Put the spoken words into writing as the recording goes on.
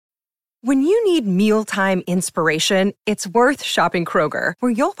When you need mealtime inspiration, it's worth shopping Kroger,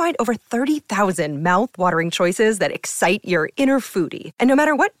 where you'll find over 30,000 mouth-watering choices that excite your inner foodie. And no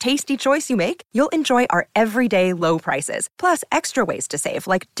matter what tasty choice you make, you'll enjoy our everyday low prices, plus extra ways to save,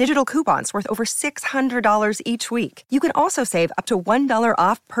 like digital coupons worth over $600 each week. You can also save up to $1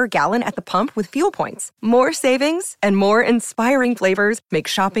 off per gallon at the pump with fuel points. More savings and more inspiring flavors make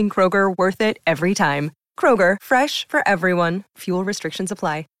shopping Kroger worth it every time. Kroger, fresh for everyone. Fuel restrictions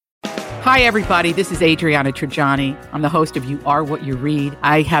apply. Hi, everybody. This is Adriana Trajani. I'm the host of You Are What You Read.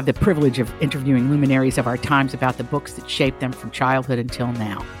 I have the privilege of interviewing luminaries of our times about the books that shaped them from childhood until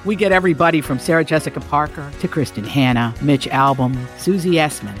now. We get everybody from Sarah Jessica Parker to Kristen Hanna, Mitch Albom, Susie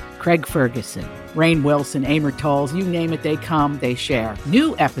Essman, Craig Ferguson, Rainn Wilson, Amor Tolls, you name it, they come, they share.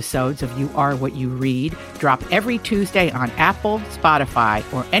 New episodes of You Are What You Read drop every Tuesday on Apple, Spotify,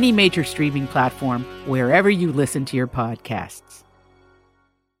 or any major streaming platform wherever you listen to your podcasts.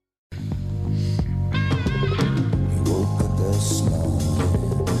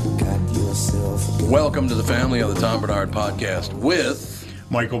 Welcome to the family of the Tom Bernard Podcast with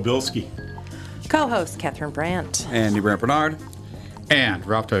Michael Bilski, co-host Catherine Brandt, Andy Brandt Bernard, and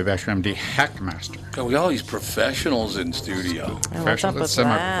Ralph W. Basham, MD, Hackmaster. God, we got all these professionals in studio. What's up with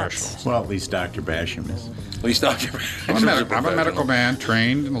semi-professionals. Well, at least Dr. Basham is. At least Dr. Basham I'm a medical man,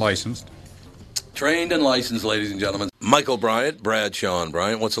 trained and licensed. Trained and licensed, ladies and gentlemen. Michael Bryant, Bradshaw and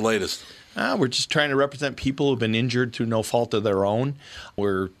Bryant, what's the latest? We're just trying to represent people who've been injured through no fault of their own.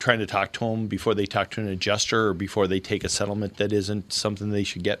 We're trying to talk to them before they talk to an adjuster or before they take a settlement that isn't something they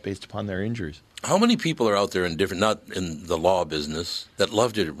should get based upon their injuries. How many people are out there in different, not in the law business, that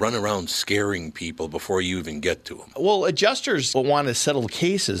love to run around scaring people before you even get to them? Well, adjusters want to settle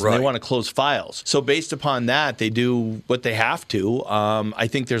cases and Right. they want to close files. So based upon that, they do what they have to. I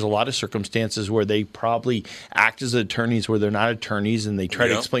think there's a lot of circumstances where they probably act as attorneys where they're not attorneys and they try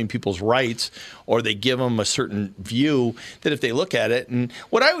to explain people's rights, or they give them a certain view that if they look at it. And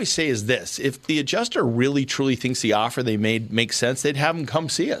what I always say is this: if the adjuster really truly thinks the offer they made makes sense, they'd have them come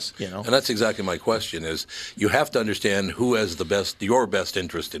see us. And that's exactly my question is, you have to understand who has your best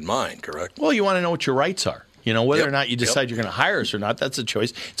interest in mind, correct? Well, you want to know what your rights are. Whether or not you decide you're going to hire us or not, that's a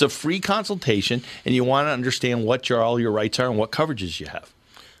choice. It's a free consultation, and you want to understand what all your rights are and what coverages you have.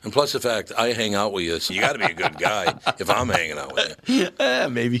 And plus the fact I hang out with you, so you got to be a good guy if I'm hanging out with you.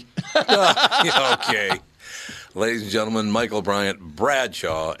 Maybe. Okay. Ladies and gentlemen, Michael Bryant,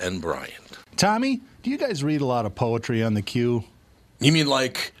 Bradshaw, and Bryant. Tommy, do you guys read a lot of poetry on the queue? You mean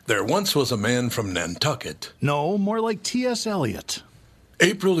like, there once was a man from Nantucket? No, more like T.S. Eliot.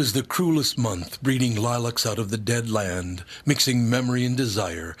 April is the cruelest month, breeding lilacs out of the dead land, mixing memory and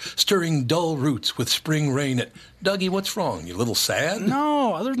desire, stirring dull roots with spring rain. Dougie, what's wrong? You a little sad?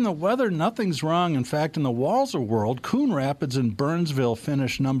 No, other than the weather, nothing's wrong. In fact, in the Walser world, Coon Rapids and Burnsville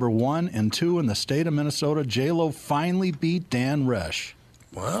finished number 1 and 2 in the state of Minnesota. J-Lo finally beat Dan Resch.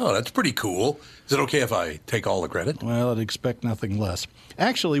 Wow, that's pretty cool. Is it okay if I take all the credit? Well, I'd expect nothing less.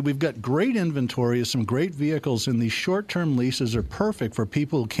 Actually, we've got great inventory of some great vehicles, and these short-term leases are perfect for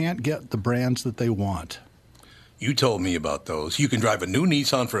people who can't get the brands that they want. You told me about those. You can drive a new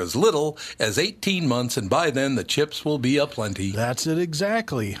Nissan for as little as 18 months, and by then the chips will be aplenty. That's it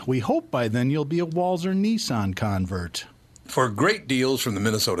exactly. We hope by then you'll be a Walser Nissan convert. For great deals from the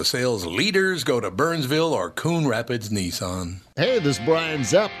Minnesota sales leaders, go to Burnsville or Coon Rapids Nissan. Hey, this is Brian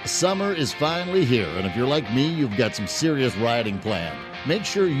Zepp. Summer is finally here, and if you're like me, you've got some serious riding planned. Make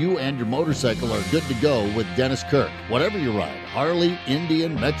sure you and your motorcycle are good to go with Dennis Kirk. Whatever you ride, Harley,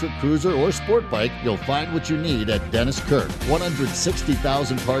 Indian, Metric Cruiser, or Sport Bike, you'll find what you need at Dennis Kirk.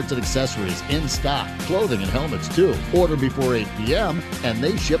 160,000 parts and accessories in stock, clothing and helmets too. Order before 8 p.m., and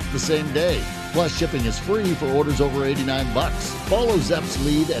they ship the same day. Plus, shipping is free for orders over $89. Follow Zepp's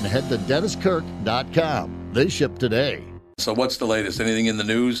lead and head to DennisKirk.com. They ship today. So what's the latest? Anything in the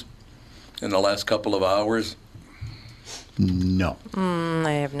news in the last couple of hours? No.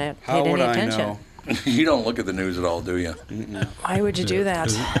 I have not How paid would any I attention. know? You don't look at the news at all, do you? No. Why would you do that?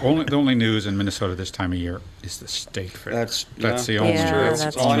 The only news in Minnesota this time of year is the state fair. That's the only Yeah, news.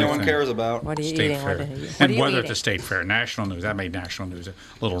 that's all true. anyone cares about. What are you State eating? fair. What are And you weather at eating? the state fair. National news. That made national news. A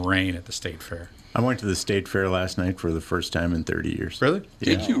little rain at the state fair. I went to the state fair last night for the first time in 30 years. Really?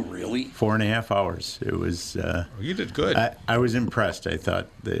 Yeah. Did you really? 4.5 hours. It was. You did good. I was impressed. I thought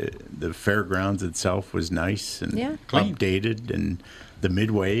the fairgrounds itself was nice and Clean. updated, and the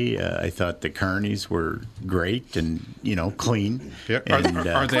Midway. I thought the carnies were great and clean. Yeah. And,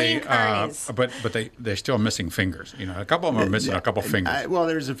 Are they? Clean carnies. But they're still missing fingers. A couple of them are missing a couple fingers. Well,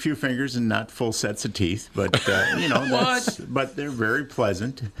 there's a few fingers and not full sets of teeth, but but they're very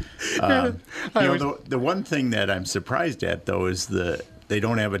pleasant. The one thing that I'm surprised at though is the they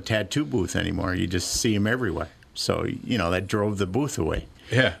don't have a tattoo booth anymore. You just see them everywhere. So, that drove the booth away.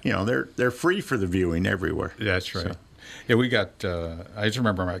 Yeah. They're free for the viewing everywhere. That's right. So. Yeah, we got. I just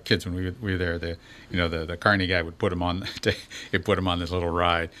remember my kids when we were there. The Carney guy would put him on. He'd put him on this little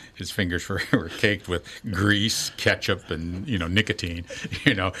ride. His fingers were caked with grease, ketchup, and nicotine.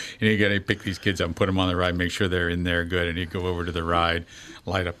 And you got to pick these kids up and put them on the ride, make sure they're in there good, and he'd go over to the ride,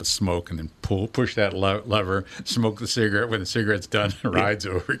 light up a smoke, and then push that lever, smoke the cigarette. When the cigarette's done, the ride's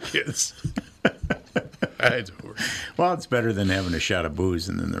over, kids. Ride's over. Well, it's better than having a shot of booze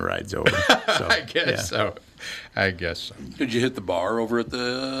and then the ride's over. So, I guess so. Did you hit the bar over at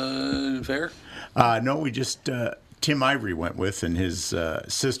the fair? No, we just Tim Ivory went with, and his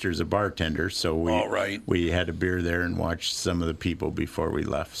sister's a bartender, so we had a beer there and watched some of the people before we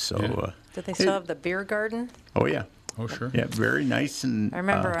left. So did they still have the beer garden? Oh yeah. Oh sure. Yeah, very nice and I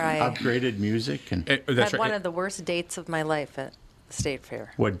remember upgraded music and had one of the worst dates of my life at the State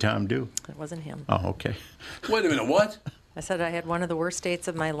Fair. What'd Tom do? It wasn't him. Oh, okay. Wait a minute, what? I said I had one of the worst dates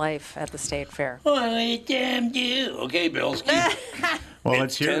of my life at the State Fair. What did Tom do? Okay, Bilski. Well,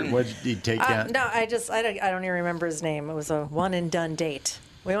 let's hear it. What did he take down? No, I don't even remember his name. It was a one and done date.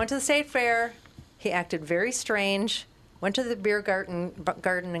 We went to the State Fair. He acted very strange. Went to the beer garden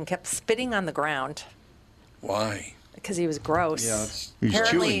and kept spitting on the ground. Why? Because he was gross. Yeah, he's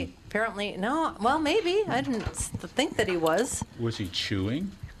chewing. Apparently, no. Well, maybe. I didn't think that he was. Was he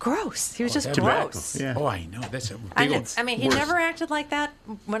chewing? Gross. He was just gross. Yeah. Oh, I know. That's a big old. I mean, he never acted like that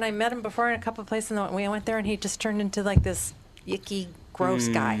when I met him before in a couple of places. And we went there, and he just turned into like this icky, gross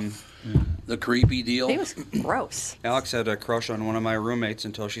guy. The creepy deal? He was gross. Alex had a crush on one of my roommates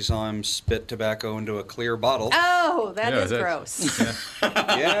until she saw him spit tobacco into a clear bottle. Oh, that is gross.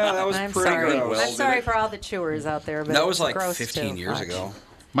 Yeah, that was pretty gross. I'm sorry for all the chewers out there, but that was like gross 15 years ago.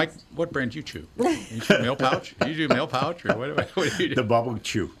 Mike, what brand do you chew? You chew Mail Pouch? You do Mail Pouch, or what do you do? The Bubble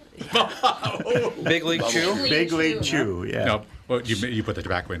Chew. Big League Chew? Big League Chew, yeah. No, well, you put the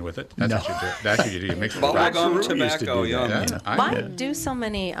tobacco in with it. That's what you do. That's what you do. You mix it. Bubblegum tobacco, yum. Why do so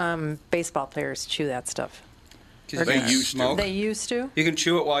many baseball players chew that stuff? They used to. They used to? You can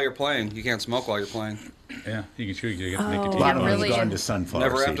chew it while you're playing. You can't smoke while you're playing. Yeah, you can chew. You get nicotine. A lot of them gone to sunflower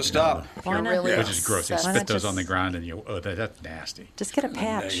Never have seeds to stop. Which is gross. They spit those on the ground, and that's nasty. Just get a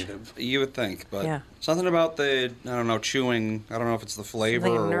patch. You would think, but something about the chewing. I don't know if it's the flavor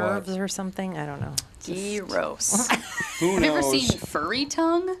something or nerves what. or something. I don't know. Gross. Who Have knows? you ever seen furry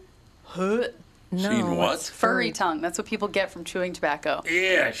tongue? No. Seen what? Furry tongue. That's what people get from chewing tobacco.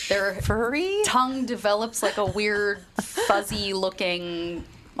 Yes. Their furry tongue develops like a weird, fuzzy-looking,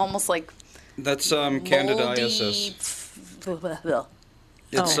 almost like That's candidiasis. It's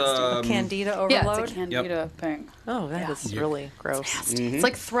candida overload. Yeah, it's a candida thing. Oh, that is really gross. It's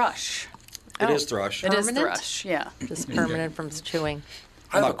like thrush. It is thrush. It is Permanent? thrush. Yeah. Just permanent from chewing.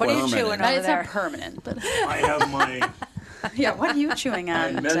 Not What are you permanent. chewing over It's there? not permanent, but I have my yeah. What are you chewing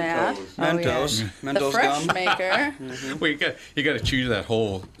on, Dad? Mentos. The Mentos fresh gum. maker. Well, you got to chew that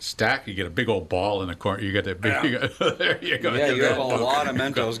whole stack. You get a big old ball in the corner. You got that big. There you go. Yeah, you have a lot of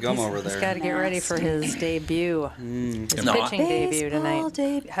Mentos gum over He's there. got to get ready for his debut. His No, pitching debut tonight.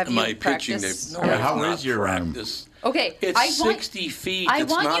 Have you My pitching practiced? debut. Yeah, it's how not is your practice. Okay, It's I want 60 feet. I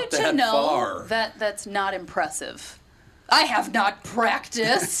It's want not you to that know far. that that's not impressive. I have not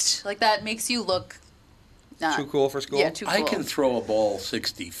practiced. Like that makes you look not Too cool for school? Yeah, too cool. I can throw a ball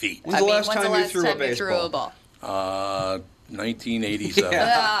 60 feet. When's the last when's time the you last threw time a you threw baseball? a ball? 1987.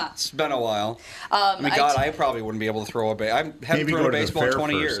 Ah. It's been a while. I mean, God, I probably wouldn't be able to throw a baseball. I haven't Maybe thrown go a to the baseball in fair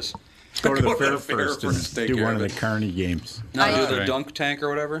 20 first. years. Go to the fair fair first and first, take do care one of of the it. Carney games. Not do Right. the dunk tank or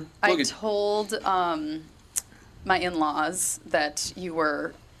whatever. I told my in-laws that you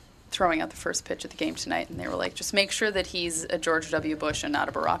were throwing out the first pitch of the game tonight, and they were like, just make sure that he's a George W. Bush and not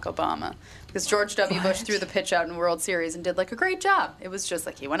a Barack Obama. Because George W. Bush threw the pitch out in the World Series and did like a great job. It was just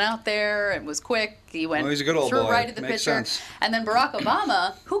like he went out there and was quick. He went Well, he's a good old threw boy. right at the Makes pitcher. sense. And then Barack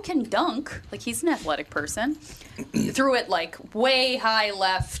Obama, who can dunk, like he's an athletic person, threw it like way high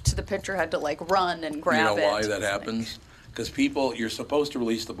left. The pitcher had to like run and grab it. You know why that happens? Because you're supposed to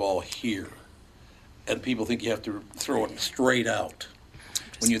release the ball here, and people think you have to throw it straight out.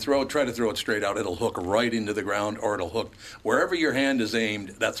 When you try to throw it straight out, it'll hook right into the ground, or it'll hook wherever your hand is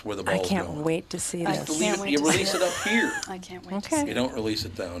aimed. That's where the I ball's can't going. wait to see You this. have to leave it. You release it up here. I can't wait to Okay. see You don't release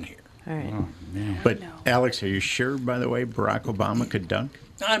it down here. All right. But Alex, are you sure, by the way, Barack Obama could dunk?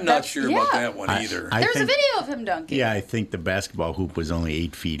 I'm not sure about yeah. that one either. There's a video of him dunking. Yeah, I think the basketball hoop was only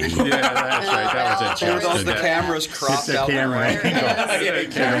 8 feet. Yeah, that's right. That was a There joke. those the cameras cropped It's a out there, camera right?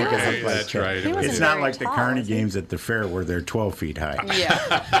 Okay, that's right. He wasn't It's not very like the tall, Carney was he? games at the fair where they're 12 feet high.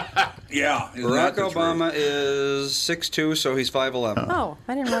 Yeah. Yeah. Barack Obama is 6'2", so he's 5'11". Oh,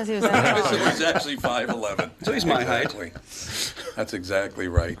 I didn't realize he was that tall. So he's actually 5'11". So he's my height. That's exactly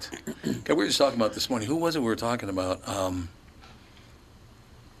right. Okay, we were just talking about this morning. Who was it we were talking about? I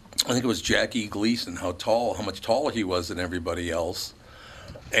think it was Jackie Gleason, how much taller he was than everybody else.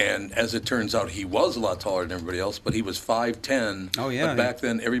 And as it turns out, he was a lot taller than everybody else, but he was 5'10". Oh, yeah. But back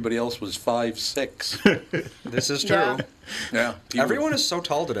then, everybody else was 5'6". This is true. Yeah. Everyone is so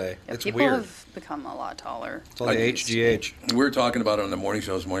tall today. Yeah, it's people weird. have become a lot taller. It's all the HGH. We were talking about it on the morning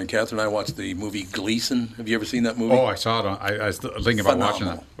show this morning. Catherine and I watched the movie Gleason. Have you ever seen that movie? Oh, I saw it. I was thinking about watching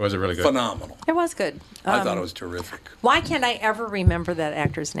it. Was it really good? Phenomenal. It was good. I thought it was terrific. Why can't I ever remember that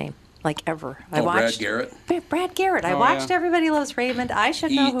actor's name? Like ever. Brad Garrett? Brad Garrett. I watched Everybody Loves Raymond. I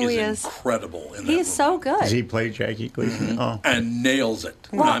should know who he is. Incredible in that He's so good. Does he play Jackie Gleason? Oh. And nails it.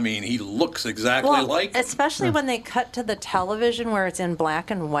 Well, I mean, he looks exactly like him. Especially when they cut to the television where it's in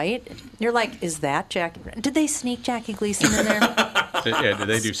black and white. You're like, is that Jackie? Did they sneak Jackie Gleason in there? Did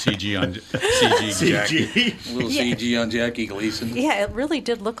they do CG on Jackie? A little CG on Jackie Gleason. Yeah, it really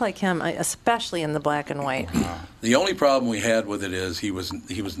did look like him, especially in the black and white. The only problem we had with it is he was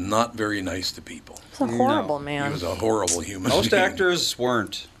not very nice to people. He's a horrible man. He was a horrible human Most being. actors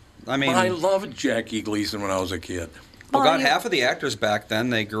weren't. I mean, I loved Jackie Gleason when I was a kid. Well, God, half of the actors back then,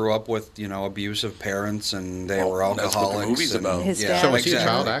 they grew up with, abusive parents, and they were alcoholics. That's what the movie's about. So was he a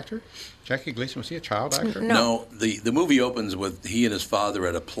child actor? Jackie Gleason, was he a child actor? No, the movie opens with he and his father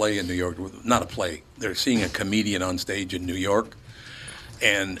at a play in New York. Not a play. They're seeing a comedian on stage in New York.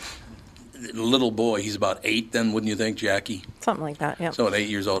 And the little boy, he's about 8 then, wouldn't you think, Jackie? Something like that, yeah. So at 8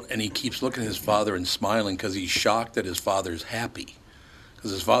 years old. And he keeps looking at his father and smiling because he's shocked that his father's happy.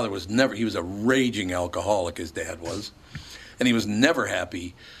 Because his father he was a raging alcoholic, his dad was. And he was never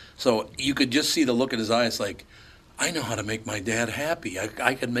happy. So you could just see the look in his eyes like, I know how to make my dad happy.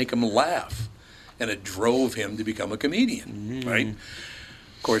 I could make him laugh. And it drove him to become a comedian, right?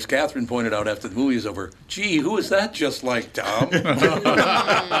 Of course, Catherine pointed out after the movie was over, gee, who is that just like Tom?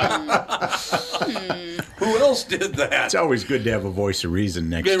 Who else did that? It's always good to have a voice of reason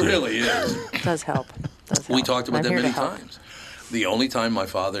next to It you. really is. It does help. We talked about I'm that here to many help. times. The only time my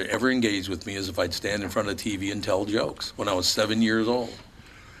father ever engaged with me is if I'd stand in front of the TV and tell jokes when I was 7 years old.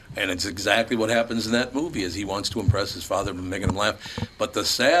 And it's exactly what happens in that movie is he wants to impress his father by making him laugh. But the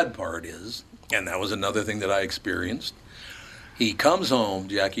sad part is, and that was another thing that I experienced, he comes home,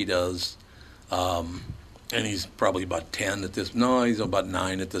 Jackie does, and he's probably about 10 at this, no, he's about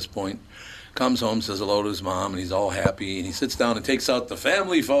 9 at this point. Comes home, says hello to his mom, and he's all happy, and he sits down and takes out the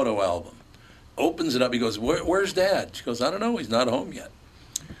family photo album. Opens it up, he goes, where's Dad? She goes, I don't know, he's not home yet.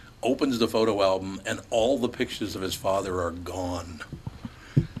 Opens the photo album, and all the pictures of his father are gone.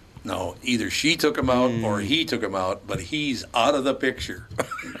 No, either she took him out or he took him out, but he's out of the picture.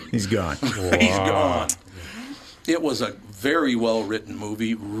 He's gone. He's gone. It was a very well-written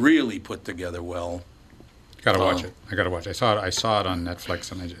movie, really put together well. Got to watch it. I got to watch it. I saw it on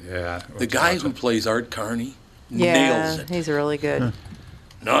Netflix, and the guy who plays Art Carney nails Yeah, it. he's really good.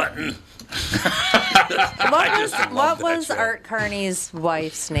 Nothing. What was Art Carney's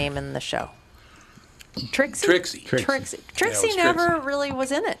wife's name in the show? Trixie. Trixie. Trixie Yeah, it was never Trixie. really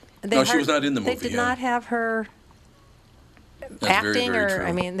was in it. No, she was not in the movie, They did yeah. not have her That's acting, very or true.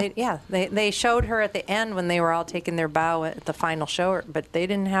 I mean, they showed her at the end when they were all taking their bow at the final show, but they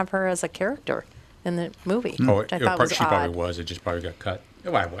didn't have her as a character in the movie. which I thought was she odd. probably was. It just probably got cut.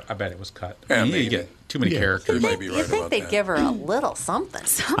 Oh, I bet it was cut. Yeah, you maybe. get too many characters. You think they'd give her a little something?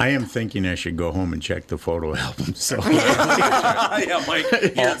 I am thinking I should go home and check the photo album. So Yeah, Mike, you're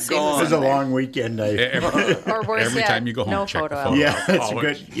gone. It was a long weekend. Or worse Every yet, time you go home, no check photo the album. Yeah, it's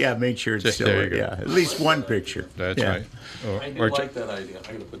Always. good. Yeah, make sure it's Just still there you go. yeah, at least one picture. That's Yeah. right. I do like that idea.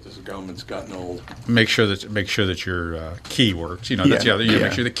 I got to put this gum. It's gotten old. Make sure that your key works. You know, that's the other. You Yeah.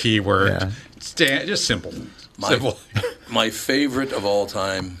 make sure the key works. Yeah. Just simple. My, my favorite of all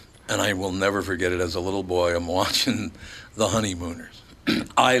time, and I will never forget it as a little boy, I'm watching The Honeymooners.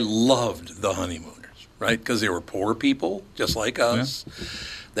 I loved The Honeymooners, right? Because they were poor people, just like us. Yeah.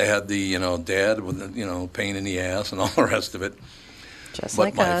 They had the, dad with the, pain in the ass and all the rest of it. Just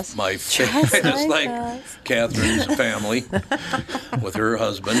but like us. Just like us. Catherine's family with her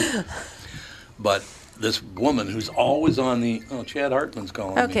husband. But this woman who's always on the Chad Hartman's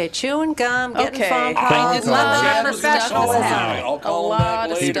calling me. Okay, chewing gum, getting Okay. phone I calls, just level love of professionalism. I'll call him back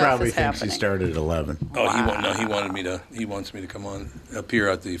later. He probably is thinks he happening. started at 11. Oh, he wanted me to. He wants me to come on, appear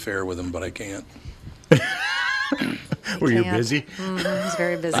at the fair with him, but I can't. Were you busy? Mm-hmm. I was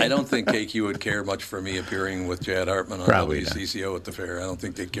very busy. I don't think KQ would care much for me appearing with Chad Hartman on Probably WCCO at the fair. I don't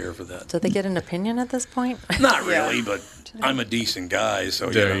think they'd care for that. Do they get an opinion at this point? Not really, but I'm a decent guy, so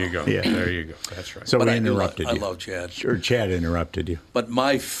there you go. Yeah. There you go. That's right. So But we I do interrupted I you. love Chad. Or Chad interrupted you. But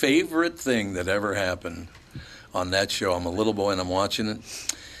my favorite thing that ever happened on that show, I'm a little boy and I'm watching it,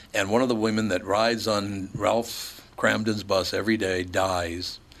 and one of the women that rides on Ralph Cramden's bus every day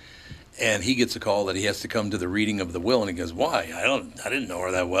dies, and he gets a call that he has to come to the reading of the will, and he goes, "Why? I didn't know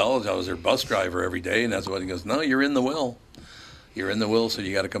her that well. I was her bus driver every day," and that's what he goes, "No, you're in the will. You're in the will, so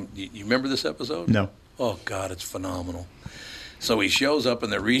you got to come." You remember this episode? No. Oh God, it's phenomenal. So he shows up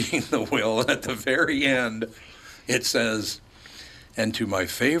and they're reading the will, and at the very end, it says, "And to my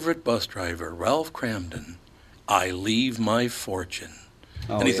favorite bus driver, Ralph Cramden, I leave my fortune."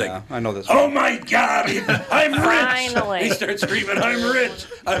 Oh, and he's yeah. like, I know this. "Oh my God, I'm rich!" Finally. He starts screaming, "I'm rich!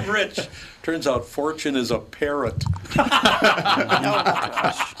 I'm rich!" Turns out fortune is a parrot.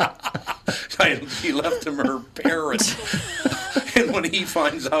 He left him her parrot. And when he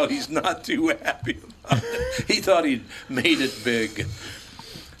finds out, he's not too happy about it. He thought he'd made it big.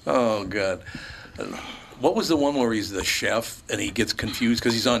 Oh, God. What was the one where he's the chef and he gets confused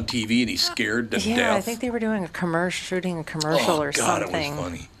because he's on TV and he's scared to death? Yeah, I think they were doing a commercial, shooting a commercial or God, something. it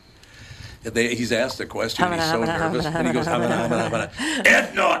was funny. He's asked a question and he's so nervous. And he goes,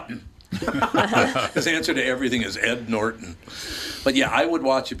 Ed Norton. His answer to everything is Ed Norton. But yeah, I would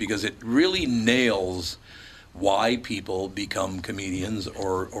watch it because it really nails why people become comedians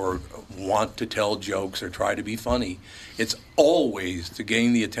or want to tell jokes or try to be funny. It's always to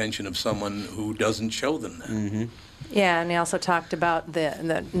gain the attention of someone who doesn't show them that. Mm-hmm. Yeah, and he also talked about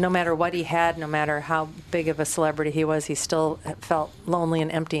the no matter what he had, no matter how big of a celebrity he was, he still felt lonely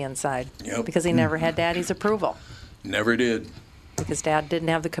and empty inside. Yep. Because he never had Daddy's approval. Never did. Because Dad didn't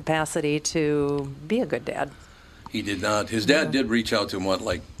have the capacity to be a good dad. He did not. His dad did reach out to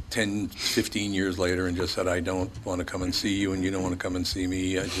him, 10, 15 years later and just said, "I don't want to come and see you and you don't want to come and see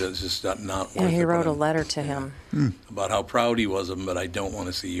me. It's just not worth it." Yeah, he wrote a letter to him. About how proud he was of him, but I don't want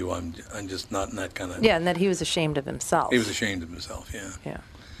to see you. I'm just not in that kind of... Yeah, and that he was ashamed of himself. He was ashamed of himself, yeah. Yeah.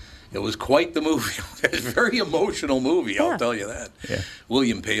 It was quite the movie. It's a very emotional movie, I'll tell you that. Yeah.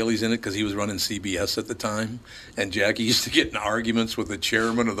 William Paley's in it because he was running CBS at the time, and Jackie used to get in arguments with the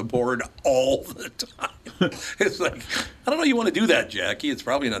chairman of the board all the time. It's like, I don't know you want to do that, Jackie. It's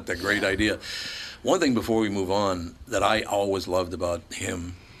probably not that great idea. One thing before we move on that I always loved about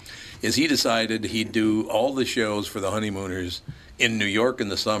him is he decided he'd do all the shows for the honeymooners in New York in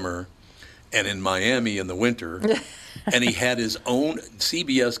the summer and in Miami in the winter. And he had his own,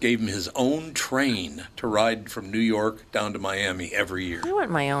 CBS gave him his own train to ride from New York down to Miami every year. I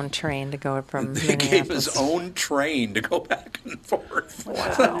want my own train to go from They Minneapolis. gave his own train to go back and forth.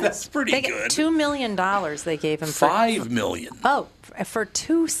 Wow. That's pretty good. $2 million they gave him. For, $5 million. Oh, for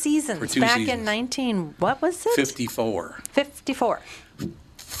 2 seasons. For 2 back seasons. in 19, what was it? 54. 54.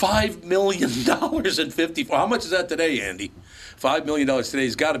 $5 million in 54. How much is that today, Andy? $5 million today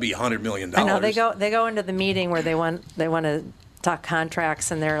has got to be $100 million. I know they go into the meeting where they want to talk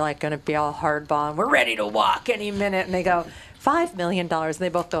contracts and they're like going to be all hardball and we're ready to walk any minute and they go $5 million and they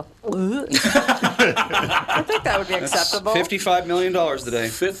both go. I think that would be acceptable. $55 million today.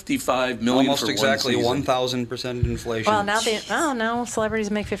 $55 million almost for exactly one season. 1,000% inflation. Well, now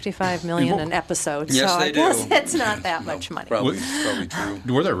celebrities make $55 million an episode, Yes, so they I guess do. it's not that much money. Probably true.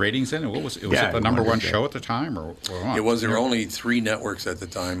 Were there ratings in it? What was it? Was it the number one show at the time, or what? It was. There were only 3 networks at the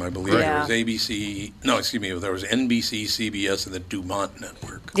time, I believe. Yeah. There was ABC. No, excuse me. There was NBC, CBS, and the Dumont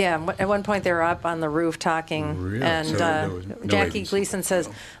Network. Yeah, at one point they were up on the roof talking, Really? and So there was no Jackie ABC. Gleason says,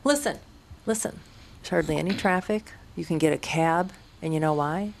 listen, there's hardly any traffic. You can get a cab, and you know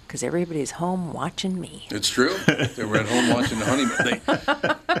why? Because everybody's home watching me. It's true. They were at home watching the honeymoon.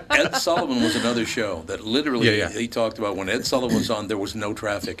 Ed Sullivan was another show that literally he talked about when Ed Sullivan was on, there was no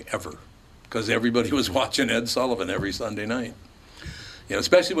traffic ever because everybody was watching Ed Sullivan every Sunday night. You know,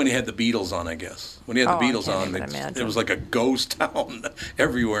 especially when he had the Beatles on, I guess. When he had the Beatles on, it was like a ghost town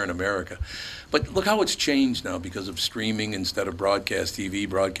everywhere in America. But look how it's changed now because of streaming instead of broadcast TV,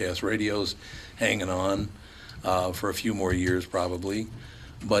 broadcast radios hanging on for a few more years probably.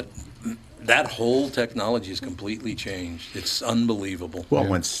 But that whole technology has completely changed. It's unbelievable. Well,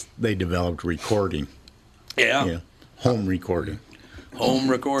 once they developed recording. Yeah. Home recording. Home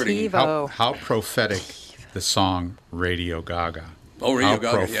recording. How prophetic the song Radio Gaga. Oh, Radio How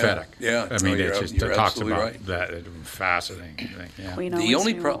Gaga, prophetic. Yeah. I mean, it you're talks absolutely about right. that. It's fascinating thing. Yeah. We The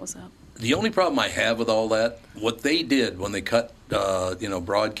only problem I have with all that, what they did when they cut,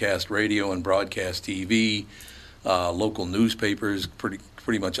 broadcast radio and broadcast TV, local newspapers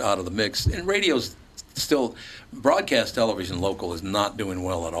pretty much out of the mix, and radio's still, broadcast television local is not doing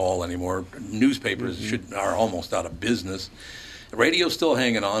well at all anymore. Newspapers are almost out of business. Radio's still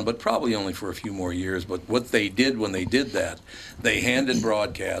hanging on, but probably only for a few more years. But what they did when they did that, they handed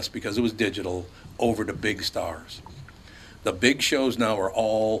broadcast, because it was digital, over to big stars. The big shows now are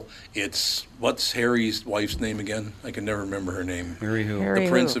all, what's Harry's wife's name again? I can never remember her name. Harry who? The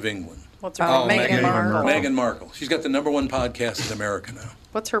Prince of England. What's her Meghan Markle. Meghan Markle. She's got the #1 podcast in America now.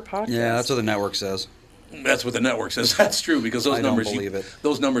 What's her podcast? Yeah, that's what the network says. That's what the network says. That's true, because those I don't numbers, believe it.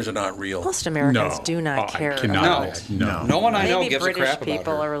 those numbers are not real. Most Americans do not care. No one I know Maybe gives British a crap about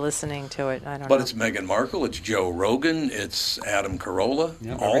people her. are listening to it. I don't know. But it's Meghan Markle, it's Joe Rogan, it's Adam Carolla.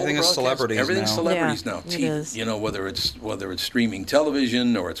 Yeah, all everything is broadcast- celebrities Everything's now. celebrities Yeah, now. it is. You know, whether it's streaming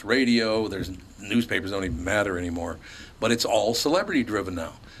television or it's radio, newspapers don't even matter anymore. But it's all celebrity driven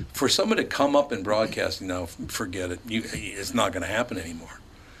now. For someone to come up in broadcasting now, forget it. It's not going to happen anymore.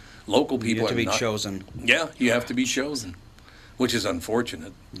 Local people You have to are be not, chosen. Yeah, you have to be chosen, which is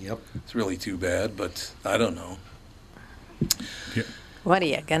unfortunate. Yep. It's really too bad, but I don't know. What are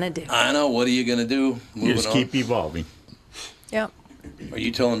you going to do? I know. What are you going to do? You just keep evolving. Yep. Are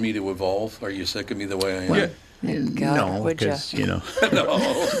you telling me to evolve? Are you sick of me the way I am? Yeah. God, No, would ya? because, you know.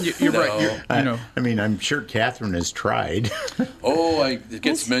 No. You're right. I mean, I'm sure Catherine has tried. Oh, it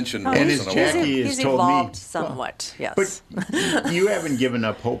gets mentioned And once his in a while. Jackie has He's told evolved me. somewhat, yes. But you haven't given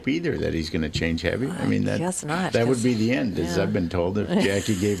up hope either that he's going to change, have you? I mean, guess not, that would 'cause- be the end, as yeah. I've been told. If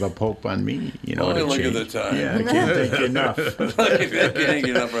Jackie gave up hope on me, you know, Oh, to look at change. the time. Yeah, I can't thank you enough. I can't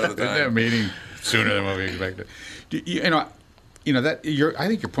get up at the That time. meeting sooner than what we expected. I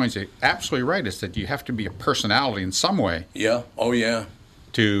think your point's absolutely right. Is that you have to be a personality in some way. Yeah. Oh, yeah.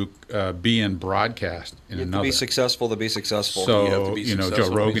 To be in broadcast in You have another. to be successful to be successful. So You have to be Joe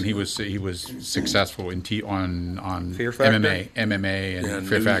successful, Rogan, basically. he was successful on Fear Factor? MMA and Yeah,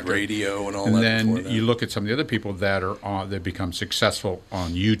 Fear news, Factor, radio, and all and that. then before that. you look at some of the other people that become successful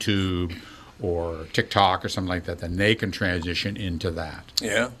on YouTube or TikTok or something like that. Then they can transition into that.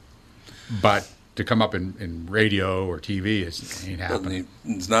 Yeah. But to come up in radio or TV ain't happening.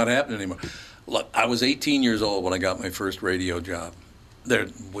 It's not happening anymore. Look, I was 18 years old when I got my first radio job.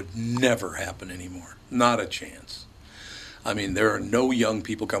 That would never happen anymore. Not a chance. I mean, there are no young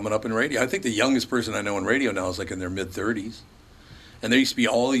people coming up in radio. I think the youngest person I know in radio now is like in their mid-30s. And there used to be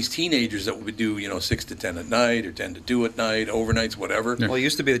all these teenagers that would do, 6 to 10 at night or 10 to 2 at night, overnights, whatever. Well, it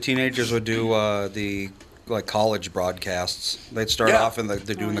used to be the teenagers would do the college broadcasts. They'd start off they're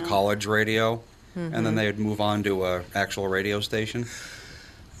doing the college radio, and then they would move on to an actual radio station.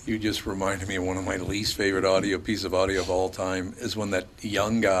 You just reminded me of one of my least favorite piece of audio of all time is when that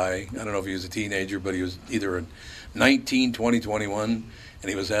young guy, I don't know if he was a teenager, but he was either 19, 20, 21, and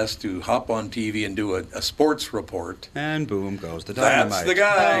he was asked to hop on TV and do a sports report. And boom goes the dynamite. That's the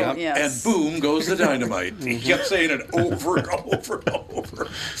guy. Oh, yes. And boom goes the dynamite. He kept saying it over and over and over.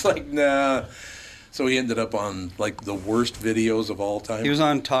 It's like, nah. So he ended up on like the worst videos of all time. He was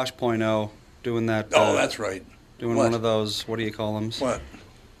on Tosh.0 doing that. Oh, that's right. Doing What? one of those, what do you call them? What?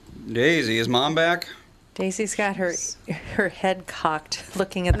 Daisy, is Mom back? Daisy's got her head cocked,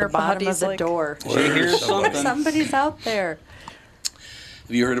 looking at And the her bottom body's of the like- door. She hears something. Somebody's out there.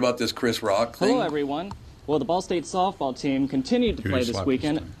 Have you heard about this Chris Rock thing? Hello, everyone. Well, the Ball State softball team continued to play this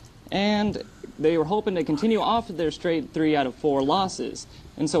weekend, and they were hoping to continue off of their straight 3 out of 4 losses.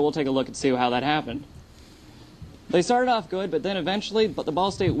 And so we'll take a look and see how that happened. They started off good, but then eventually, the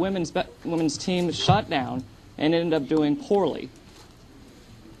Ball State women's team shut down and ended up doing poorly.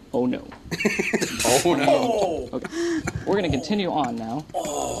 Oh no. Oh no. Okay. We're going to continue on now.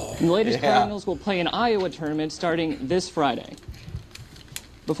 And the latest Cardinals will play an Iowa tournament starting this Friday.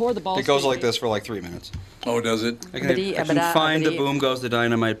 Before the Ball It goes State like this for like 3 minutes. Oh, does it? I can find the boom goes the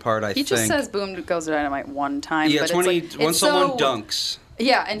dynamite part, I He think. just says boom goes the dynamite one time. Yeah, but it's when it's someone so, dunks.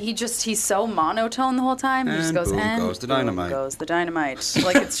 Yeah, and he's so monotone the whole time. He just And goes, boom and goes the boom dynamite. goes the dynamite.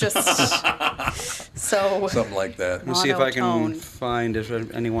 Like, it's just so Something like that. Let me see if I can monotone. find if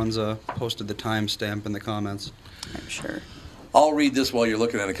anyone's posted the timestamp in the comments. I'm sure. I'll read this while you're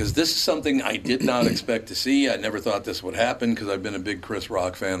looking at it because this is something I did not expect to see. I never thought this would happen because I've been a big Chris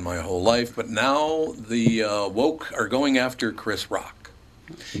Rock fan my whole life. But now the woke are going after Chris Rock.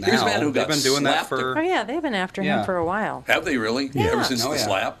 Here's a man who They've got been doing that slapped. for. Oh, yeah, they've been after him for a while. Have they really? Yeah. Ever since the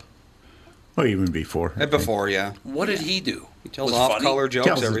slap? Oh, even before. Before, yeah. What did he do? He tells Was off-color funny?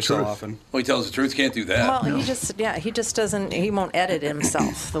 jokes every so often. Well, he tells the truth. Can't do that. Well, he just doesn't, he won't edit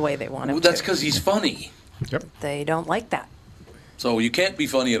himself the way they want him Well, to. that's because he's funny. Yep. They don't like that. So you can't be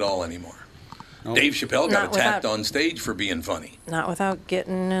funny at all anymore. Dave Chappelle got Not attacked without- on stage for being funny. Not without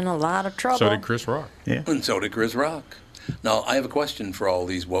getting in a lot of trouble. So did Chris Rock. Yeah. And so did Chris Rock. Now, I have a question for all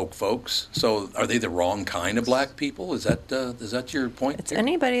these woke folks. So, are they the wrong kind of black people? Is that your point? It's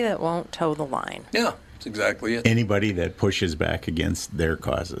anybody that won't toe the line. Yeah, that's exactly it. Anybody that pushes back against their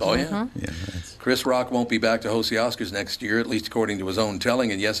causes. Oh, yeah. Chris Rock won't be back to host the Oscars next year, at least according to his own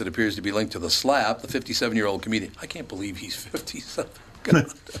telling. And yes, it appears to be linked to The Slap, the 57-year-old comedian. I can't believe he's 57.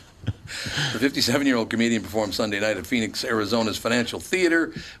 The 57-year-old comedian performed Sunday night at Phoenix, Arizona's Financial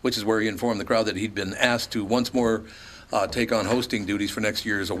Theater, which is where he informed the crowd that he'd been asked to once more take on hosting duties for next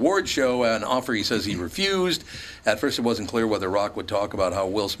year's award show, an offer he says he refused. At first, it wasn't clear whether Rock would talk about how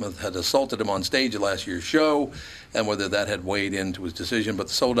Will Smith had assaulted him on stage at last year's show and whether that had weighed into his decision, but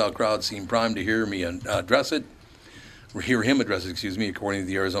the sold-out crowd seemed primed to hear him address it, according to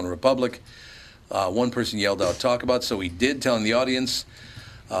the Arizona Republic. One person yelled out, "Talk about," so he did, telling the audience,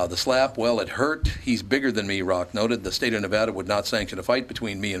 the slap, well, it hurt. He's bigger than me, Rock noted. The state of Nevada would not sanction a fight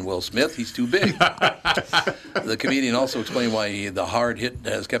between me and Will Smith. He's too big. The comedian also explained why the hard hit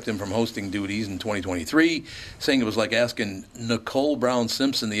has kept him from hosting duties in 2023, saying it was like asking Nicole Brown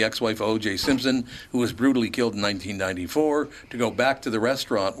Simpson, the ex-wife of O.J. Simpson, who was brutally killed in 1994, to go back to the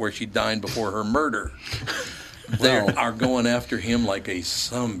restaurant where she dined before her murder. They are going after him like a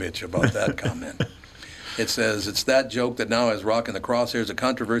sumbitch about that comment. It says it's that joke that now has Rock in the crosshairs of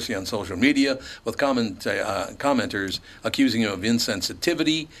controversy on social media, with commenters accusing him of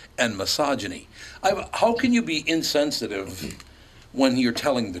insensitivity and misogyny. How can you be insensitive when you're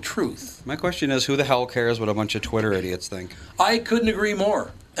telling the truth? My question is, who the hell cares what a bunch of Twitter idiots think? I couldn't agree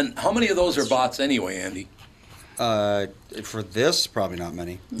more. And how many of those are bots anyway, Andy? For this, probably not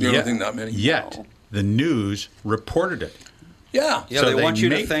many. You don't think not many? Yet, the news reported it. Yeah. Yeah, so they want you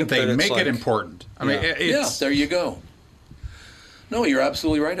to think that it's make it important. I mean, there you go. No, you're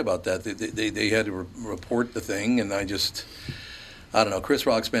absolutely right about that. They had to report the thing, and I don't know. Chris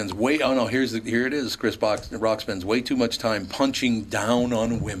Rock spends here it is. Chris Rock spends way too much time punching down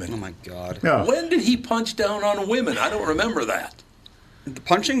on women. Oh my God. Yeah. When did he punch down on women? I don't remember that. The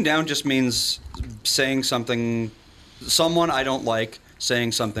punching down just means saying something, someone I don't like,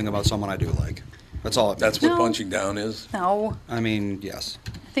 saying something about someone I do like. That's all it means. That's what punching down is? No. I mean, yes.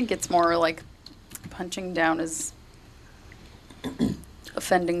 I think it's more like punching down is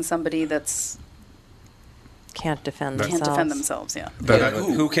offending somebody that's can't defend themselves. Yeah.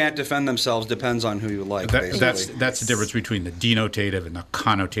 Who can't defend themselves depends on who you like. That's the difference between the denotative and the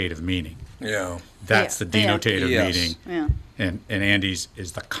connotative meaning. Yeah. That's the denotative meaning. Yeah. And Andy's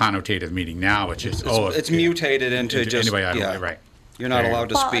is the connotative meaning now, which is it's mutated into just anyway, right. You're not allowed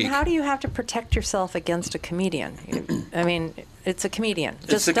to speak. And how do you have to protect yourself against a comedian? I mean, it's a comedian.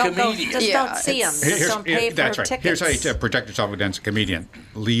 Just don't see him. Don't pay for that's right. tickets. Here's how you protect yourself against a comedian.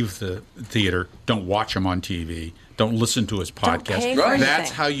 Leave the theater. Don't watch him on TV. Don't listen to his podcast.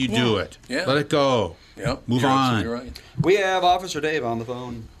 That's how you do it. Yeah. Let it go. Yep. Move You're on. absolutely right. We have Officer Dave on the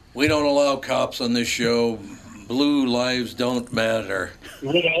phone. We don't allow cops on this show. Blue lives don't matter.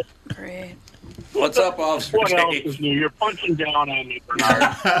 Great. What's up, Officer What Dave? else is new? You're punching down on me,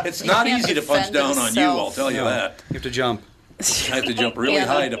 Bernard. It's not easy to punch down on you, I'll tell you that. You have to jump. I have to jump really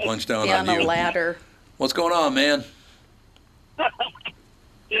high to punch down on you. on a ladder. What's going on, man?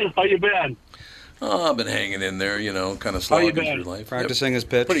 How you been? Oh, I've been hanging in there, kind of slogging through life. Practicing his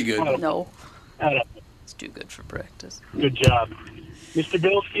pitch? Pretty good. No. It's too good for practice. Good job. Mr.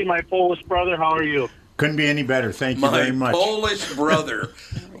 Bilski, my Polish brother, how are you? Couldn't be any better. Thank you very much. My Polish brother.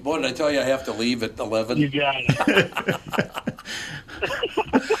 Boy, did I tell you I have to leave at 11? You got it.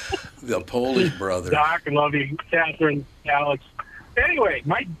 The Polish brother. Doc, I love you. Catherine, Alex. Anyway,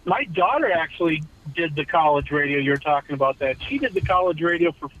 my daughter actually did the college radio. You're talking about that. She did the college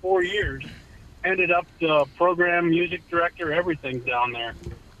radio for 4 years. Ended up the program, music director, everything down there.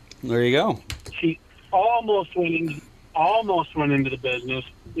 There you go. She almost went into the business.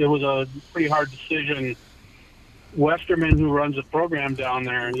 It was a pretty hard decision. Westerman, who runs the program down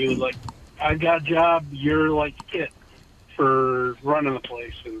there, and he was like, "I've got a job. You're like it for running the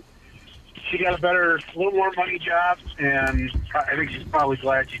place." And she got a little more money job, and I think she's probably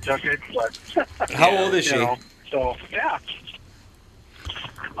glad she took it. But how old is she? So yeah.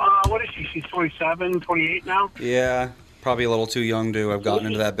 What is she? She's 27, 28 now. Yeah, probably a little too young to have gotten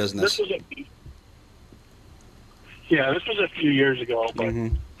into that business. This was a few years ago, but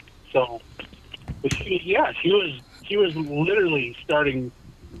but she was literally starting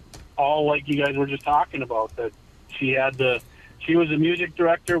all like you guys were just talking about. That she was a music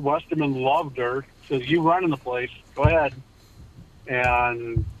director. Westerman loved her. Says, "You running the place? Go ahead."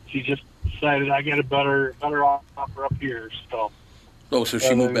 And she just decided, "I get a better offer up here." So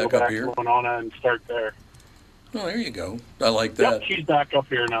she moved back up here? To Winona and start there. Oh, there you go. I like that. Yep, she's back up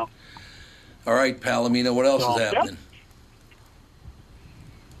here now. All right, Palomino, what else is happening?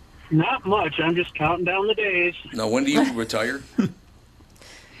 Not much. I'm just counting down the days. Now, when do you retire?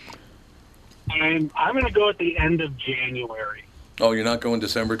 I'm going to go at the end of January. Oh, you're not going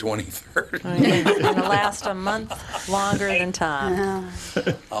December 23rd? It's going to last a month longer than Tom.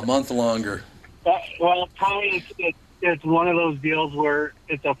 A month longer. Well, Tommy, it's one of those deals where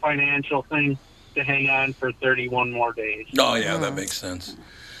it's a financial thing to hang on for 31 more days. Oh, yeah, that makes sense.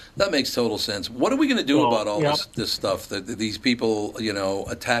 That makes total sense. What are we going to do about all this stuff, that these people,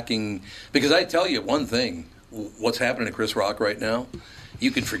 attacking? Because I tell you one thing, what's happening to Chris Rock right now,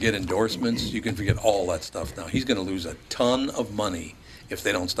 you can forget endorsements. You can forget all that stuff now. He's going to lose a ton of money if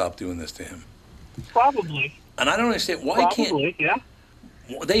they don't stop doing this to him. Probably. And I don't understand why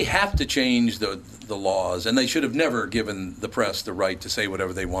they have to change the laws, and they should have never given the press the right to say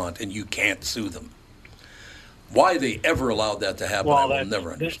whatever they want, and you can't sue them. Why they ever allowed that to happen, I will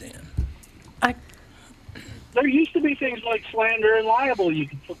never understand. There used to be things like slander and libel you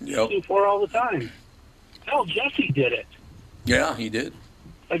could sue for all the time. Hell, Jesse did it. Yeah, he did.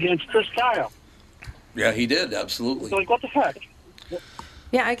 Against Chris Kyle. Yeah, he did, absolutely. Like, what the heck?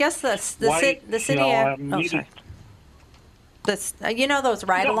 Yeah, I guess the city. Sorry. Those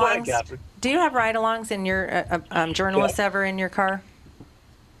ride-alongs? Do you have ride-alongs in your journalists ever in your car?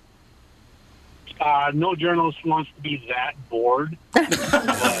 No journalist wants to be that bored.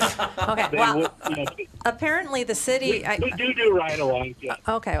 Okay. Well, apparently the city. We do ride-alongs. Yeah.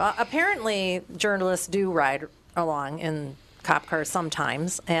 Okay. Well, apparently journalists do ride along in cop cars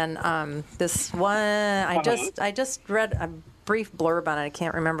sometimes, and this one I just read a brief blurb on it. I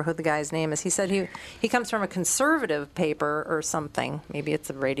can't remember who the guy's name is. He said he comes from a conservative paper or something. Maybe it's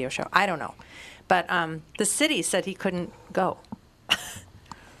a radio show. I don't know. But the city said he couldn't go.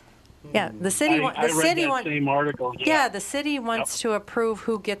 Yeah, the city. Same article. Yeah, the city wants to approve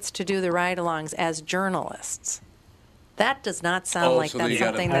who gets to do the ride-alongs as journalists. That does not sound like that's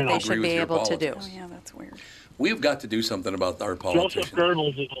something that they should be able to do. Oh yeah, that's weird. We've got to do something about our politicians. Joseph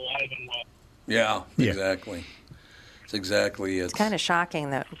Goebbels is alive and well. Yeah, exactly. It's exactly it. It's kind of shocking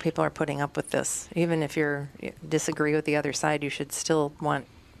that people are putting up with this. Even if you disagree with the other side, you should still want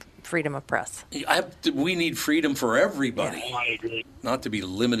freedom of press. We need freedom for everybody. Yeah, I agree. Not to be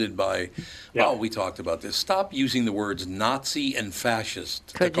limited by, well, we talked about this. Stop using the words Nazi and fascist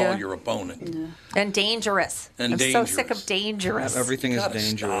to call your opponent. Yeah. And dangerous. I'm so sick of dangerous. Everything is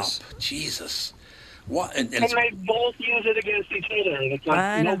dangerous. Stop. Jesus. What? And they both use it against each other. It's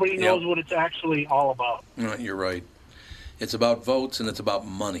like nobody knows what it's actually all about. No, you're right. It's about votes and it's about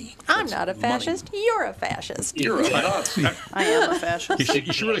money. I'm not a fascist. Money. You're a fascist. You're a Nazi. I am a fascist.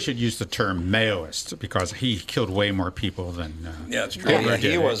 You really should use the term Maoist because he killed way more people than. Yeah, it's true. Yeah,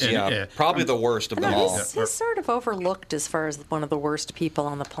 he was probably the worst of them all. He's sort of overlooked as far as one of the worst people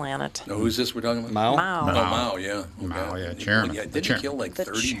on the planet. Oh, who's this we're talking about? Mao. Oh, Mao, yeah. Okay. Mao, yeah, chairman. Yeah, didn't he kill like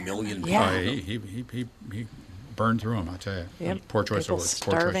 30 million people? Yeah. He burned through them, I tell you. Yep. Poor choice of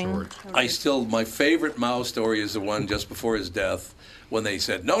words. My favorite Mao story is the one just before his death when they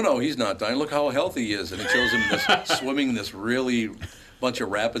said, no, he's not dying. Look how healthy he is. And it shows him swimming in this really bunch of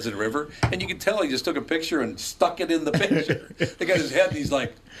rapids and river. And you can tell he just took a picture and stuck it in the picture. They got his head and he's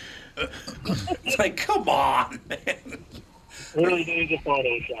like, it's like, come on, man. Early days of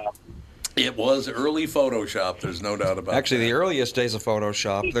Photoshop. It was early Photoshop, there's no doubt about it. Actually, the earliest days of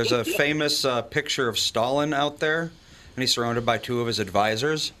Photoshop, there's a famous picture of Stalin out there, and he's surrounded by two of his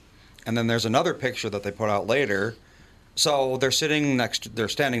advisors. And then there's another picture that they put out later. So they're standing next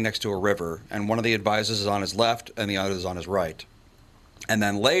to a river, and one of the advisors is on his left, and the other is on his right. And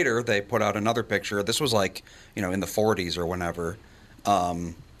then later, they put out another picture. This was like, in the 40s or whenever.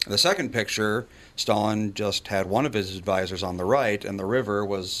 The second picture, Stalin just had one of his advisors on the right, and the river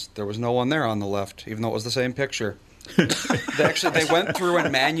there was no one there on the left, even though it was the same picture. They went through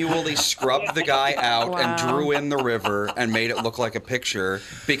and manually scrubbed the guy out and drew in the river and made it look like a picture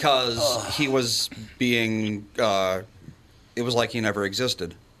because he was being. It was like he never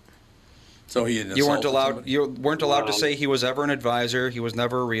existed. So you weren't allowed to say he was ever an advisor. He was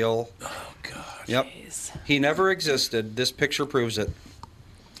never real. Oh God. Yep. Jeez. He never existed. This picture proves it.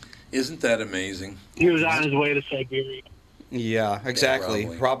 Isn't that amazing? He was on his way to Siberia. Yeah, exactly.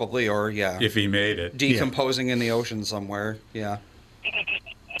 Yeah, probably, or if he made it. Decomposing in the ocean somewhere, yeah.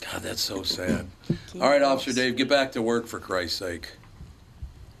 God, that's so sad. All right, Officer Dave, get back to work for Christ's sake.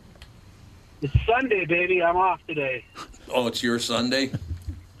 It's Sunday, baby. I'm off today. Oh, it's your Sunday?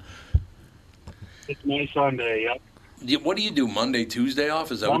 It's my Sunday, yep. What do you do, Monday, Tuesday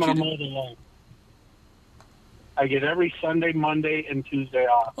off? Is that what you do? I'm going to mow the lawn. I get every Sunday, Monday, and Tuesday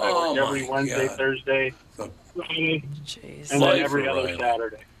off. I work every Wednesday, Thursday, Friday, and then every other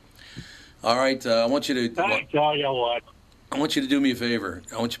Saturday. All right, I want you to... I tell you what. I want you to do me a favor.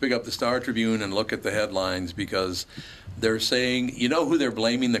 I want you to pick up the Star Tribune and look at the headlines, because they're saying, you know who they're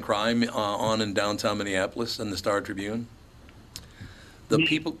blaming the crime on in downtown Minneapolis and the Star Tribune? The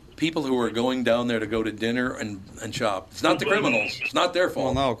people who are going down there to go to dinner and shop. It's not the criminals. It's not their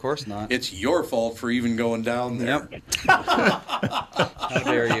fault. Well, no, of course not. It's your fault for even going down there. Yep. How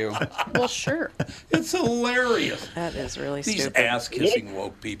dare you? Well, sure. It's hilarious. That is really These stupid. ass-kissing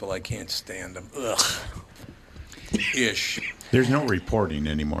woke people, I can't stand them. Ugh. Ish. There's no reporting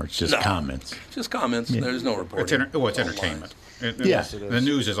anymore. It's just comments. Just comments. Yeah. There's no reporting. It's entertainment. Yes, it is. The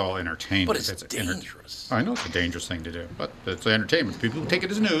news is all entertainment. But it's dangerous. I know it's a dangerous thing to do, but it's entertainment. People take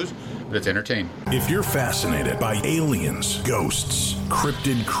it as news, but it's entertainment. If you're fascinated by aliens, ghosts,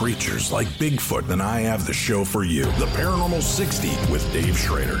 cryptid creatures like Bigfoot, then I have the show for you. The Paranormal 60 with Dave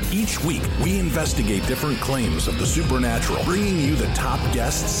Schrader. Each week, we investigate different claims of the supernatural, bringing you the top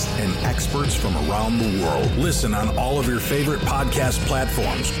guests and experts from around the world. Listen on all of your favorite podcast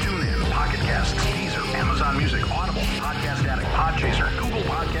platforms. Tune in, Pocket Casts, Deezer, Amazon Music, Audible, Podcast Addict, Podchaser, Google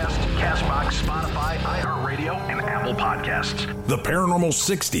Podcasts, CastBox, Spotify, iHeartRadio, and Apple Podcasts. The Paranormal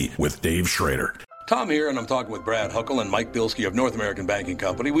 60 with Dave Schrader. Tom here, and I'm talking with Brad Huckle and Mike Bilski of North American Banking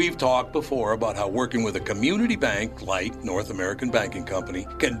Company. We've talked before about how working with a community bank like North American Banking Company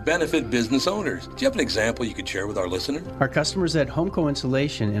can benefit business owners. Do you have an example you could share with our listeners? Our customers at Homeco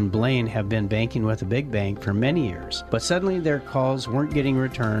Insulation in Blaine have been banking with a big bank for many years, but suddenly their calls weren't getting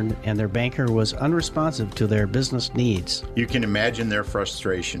returned and their banker was unresponsive to their business needs. You can imagine their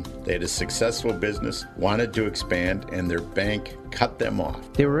frustration. They had a successful business, wanted to expand, and their bank cut them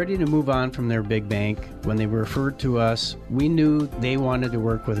off. They were ready to move on from their big bank. When they were referred to us, we knew they wanted to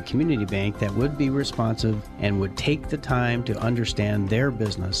work with a community bank that would be responsive and would take the time to understand their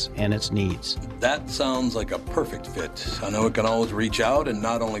business and its needs. That sounds like a perfect fit. I know it can always reach out and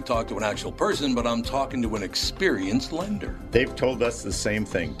not only talk to an actual person, but I'm talking to an experienced lender. They've told us the same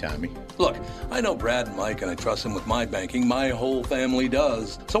thing, Tommy. Look, I know Brad and Mike, and I trust them with my banking. My whole family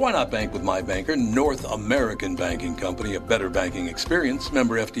does. So why not bank with my banker, North American Banking Company, a better banking experience,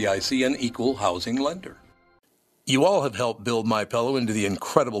 member FDIC, and equal housing lender. You all have helped build MyPillow into the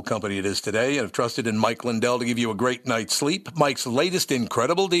incredible company it is today, and have trusted in Mike Lindell to give you a great night's sleep. Mike's latest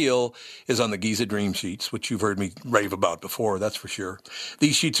incredible deal is on the Giza Dream Sheets, which you've heard me rave about before, that's for sure.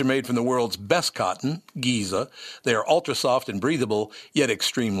 These sheets are made from the world's best cotton, Giza. They are ultra soft and breathable, yet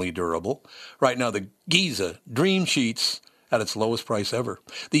extremely durable. Right now, the Giza Dream Sheets at its lowest price ever.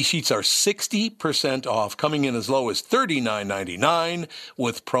 These sheets are 60% off, coming in as low as $39.99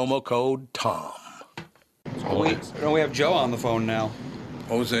 with promo code TOM. We have Joe on the phone now.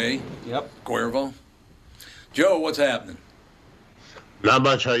 Jose? Yep. Cuervo? Joe, what's happening? Not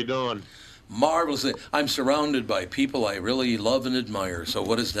much. How you doing? Marvelously. I'm surrounded by people I really love and admire, so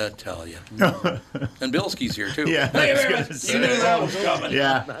what does that tell you? And Bilski's here, too. Yeah, Hey, I was wait a gonna minute. say. You knew that was coming.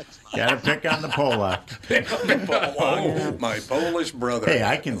 Yeah, gotta pick on the Polak. Oh, my Polish brother. Hey,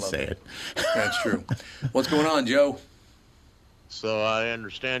 I can love say it. That's true. What's going on, Joe? So I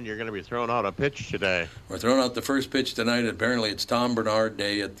understand you're going to be throwing out a pitch today. We're throwing out the first pitch tonight. Apparently, it's Tom Bernard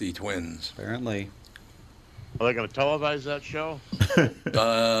Day at the Twins. Apparently. Are they going to televise that show?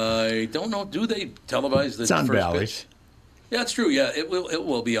 I don't know. Do they televise the It's on first Bally's. pitch? Yeah, it's true. Yeah, it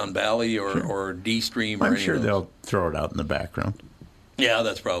will be on Bally or D-Stream. Or I'm any sure of those. they'll throw it out in the background, Yeah,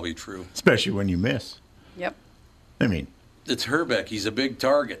 that's probably true. especially when you miss. Yep. I mean, It's Herbeck. He's a big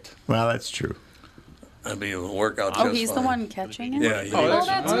target. well, that's true. I mean, it'll work out Oh, just he's the fine. one catching it? Yeah, he Oh, is.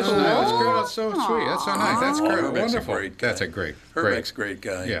 that's cool. That's good. That's so sweet. That's so nice. That's great. Herbeck's a Wonderful. great guy. That's a great. Herbeck's a great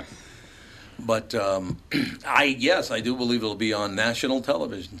guy. Yeah. But I do believe it'll be on national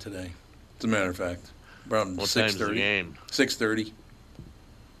television today. As a matter of fact, around What time's the 6:30. game? 6:30.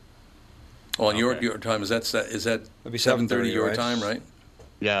 Well, your time is that That'd be 7:30 your right? time, right?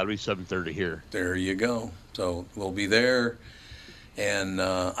 Yeah, it'll be 7:30 here. There you go. So we'll be there. And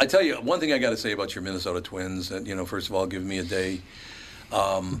I tell you, one thing I got to say about your Minnesota Twins, that, first of all, give me a day.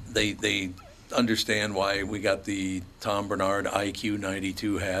 They understand why we got the Tom Bernard IQ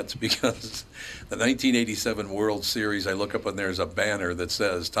 92 hats, because the 1987 World Series, I look up and there's a banner that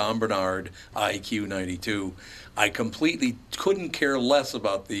says Tom Bernard IQ 92. I completely couldn't care less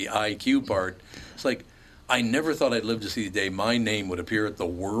about the IQ part. It's like, I never thought I'd live to see the day my name would appear at the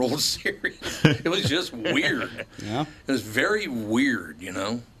World Series. It was just weird. Yeah. It was very weird,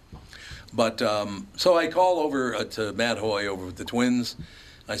 But so I call over to Matt Hoy over with the Twins.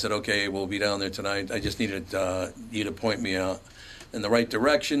 I said, okay, we'll be down there tonight. I just needed you to point me out in the right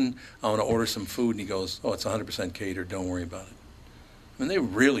direction. I want to order some food. And he goes, oh, it's 100% catered. Don't worry about it. I mean, they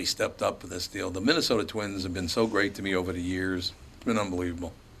really stepped up with this deal. The Minnesota Twins have been so great to me over the years. It's been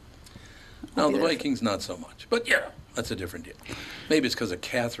unbelievable. Now, the Vikings, not so much. But, yeah, That's a different deal. Maybe it's because of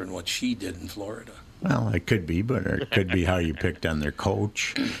Catherine, what she did in Florida. Well, it could be, but it could be how you picked on their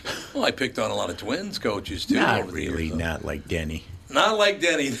coach. Well, I picked on a lot of Twins coaches, too. Not really, not like Denny. Not like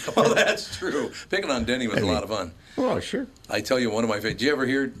Denny. Well, that's true. Picking on Denny was a lot of fun. Oh, sure. I tell you, one of my favorites. Did you ever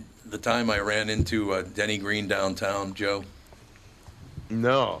hear the time I ran into Denny Green downtown, Joe?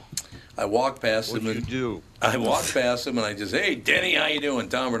 No. I walked past him. What'd you do? I walked past him and I just, hey, Denny, how you doing?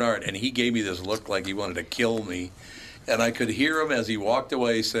 Tom Bernard. And he gave me this look like he wanted to kill me. And I could hear him as he walked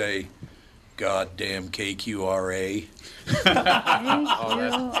away say, "Goddamn KQRA."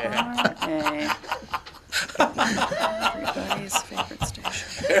 Everybody's favorite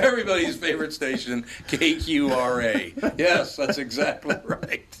station. Everybody's favorite station, KQRA. Yes, that's exactly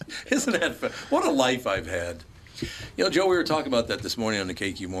right. Isn't that fun? What a life I've had. You know, Joe, we were talking about that this morning on the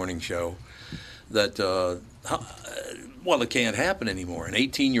KQ Morning Show, that, well, it can't happen anymore. An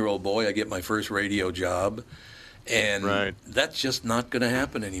 18-year-old boy, I get my first radio job, and that's just not going to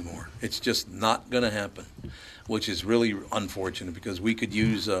happen anymore. It's just not going to happen, which is really unfortunate because we could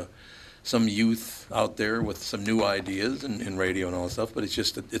use some youth out there with some new ideas in radio and all that stuff, but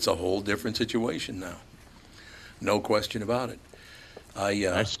it's a whole different situation now. No question about it.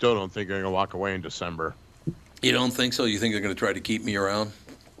 I still don't think they're going to walk away in December. You don't think so? You think they're going to try to keep me around?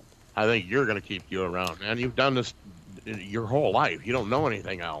 I think you're going to keep you around, man. You've done this your whole life. You don't know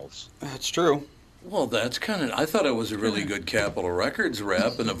anything else. That's true. Well, that's kind of... I thought I was a really good Capitol Records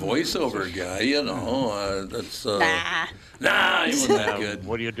rep and a voiceover guy, you know. That's... Nah, he wasn't that good.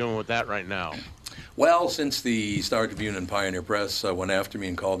 What are you doing with that right now? Well, since the Star Tribune and Pioneer Press went after me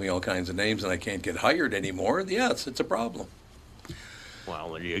and called me all kinds of names and I can't get hired anymore, yes, it's a problem.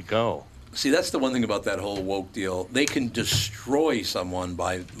 Well, there you go. See, that's the one thing about that whole woke deal. They can destroy someone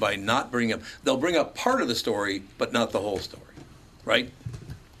by not bringing up... They'll bring up part of the story, but not the whole story, right?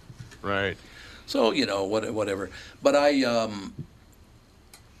 Right. So, you know, whatever. But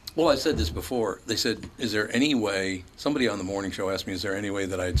well, I said this before. They said, is there any way... Somebody on the morning show asked me, is there any way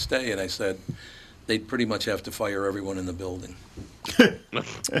that I'd stay? And I said, they'd pretty much have to fire everyone in the building.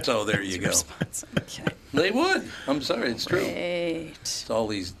 So there you go. Okay. They would. I'm sorry, it's true. Great. It's all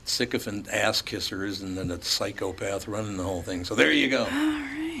these sycophant ass kissers and then a psychopath running the whole thing. So there you go. All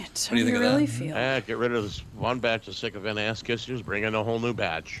right. What do you think of really that? feel? Get rid of this one batch of sycophant ass kissers, bring in a whole new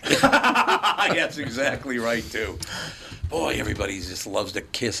batch. That's exactly right, too. Boy, everybody just loves to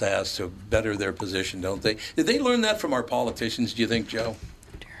kiss ass to better their position, don't they? Did they learn that from our politicians, do you think, Joe?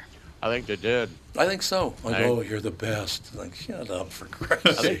 I think they did. I think so. Like, oh, you're the best. Like, shut up, for Christ's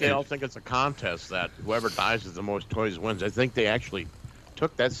sake. I think they all think it's a contest that whoever dies with the most toys wins. I think they actually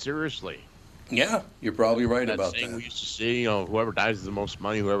took that seriously. Yeah, you're probably right about that. that. We used to see, you know, whoever dies with the most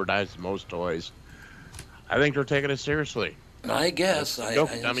money, whoever dies with the most toys. I think they're taking it seriously. I guess. Go,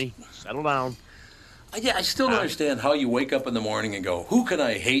 dummy. Settle down. I still don't understand how you wake up in the morning and go, who can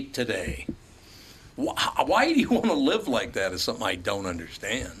I hate today? Why do you want to live like that is something I don't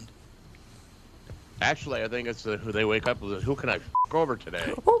understand. Actually, I think it's who they wake up with. Who can I f*** over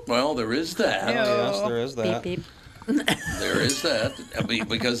today? Well, there is that. Yes, there is that. Beep, beep. There is that.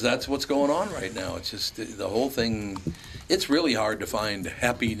 Because that's what's going on right now. It's just the whole thing. It's really hard to find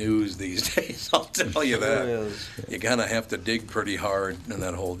happy news these days. I'll tell you that. Sure is. You kind of have to dig pretty hard in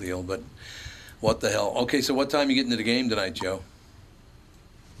that whole deal. But what the hell? Okay, so what time you getting to the game tonight, Joe?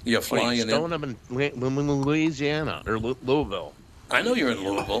 You flying in? I'm in Louisiana or Louisville. I know you're in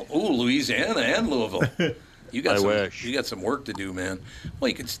Louisville. Ooh, Louisiana and Louisville. You got wish. You got some work to do, man. Well,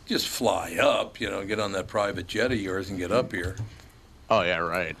 you could just fly up, you know, get on that private jet of yours and get up here. Oh, yeah,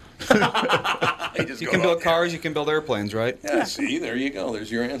 right. You can build cars, you can build airplanes, right? Yeah, see, there you go.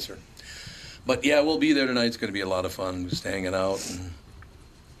 There's your answer. But, yeah, we'll be there tonight. It's going to be a lot of fun just hanging out. And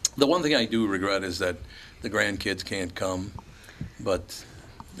the one thing I do regret is that the grandkids can't come, but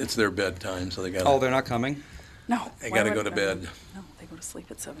it's their bedtime, so they got. Oh, they're not coming? No. They got to go to bed. No, they go to sleep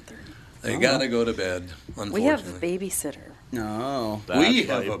at 7:30. They got to go to bed, unfortunately. We have a babysitter. No. We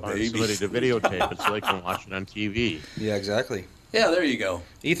have a baby. Somebody to videotape it so they can watch it on TV. Yeah, exactly. Yeah, there you go.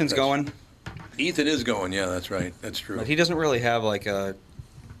 Ethan's going. Ethan is going, yeah, that's right. That's true. But he doesn't really have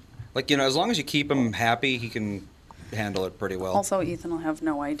as long as you keep him happy, he can handle it pretty well. Also, Ethan will have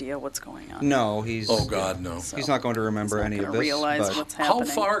no idea what's going on. No, he's... Oh, God, no. So he's not going to remember any of this. Realize what's happening.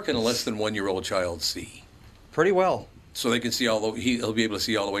 How far can a less than 1-year-old child see? Pretty well. So they can see he'll be able to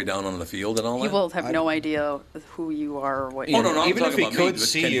see all the way down on the field and all that? He will have no idea who you are or what you Oh, no, Even if he could me,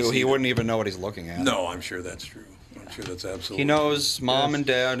 see you, he wouldn't even know what he's looking at. No, I'm sure that's true. I'm sure that's absolutely He knows Mom and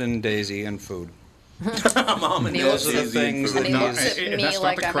Dad and Daisy and food. Mom and Those are the things that And he looks at me that's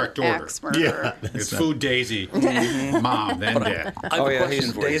like not the I'm correct an order. axe murderer. It's food, Daisy, mom, then dad. Oh yeah,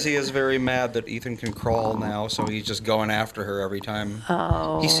 Daisy is very mad that Ethan can crawl now, so he's just going after her every time.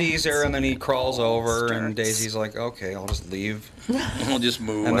 Oh. He sees her and then he crawls over, and Daisy's like, "Okay, I'll just leave. I'll just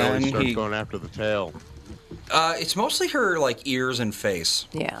move." And Well, then he starts he, going after the tail. it's mostly her like ears and face.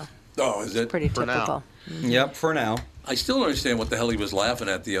 Yeah. Oh, is it? Pretty For now. typical. Yep, for now. I still don't understand what the hell he was laughing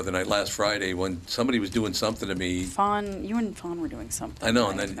at the other night, last Friday, when somebody was doing something to me. You and Fawn were doing something. I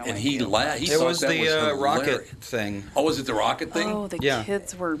know, I have no he idea laughed. He It thought was that the was rocket hilarious. thing. Oh, was it the rocket thing? Oh, the Yeah.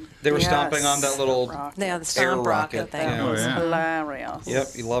 kids were. They were stomping on that little Yeah, the air stomp rocket thing. Yeah. Oh, yeah. Hilarious.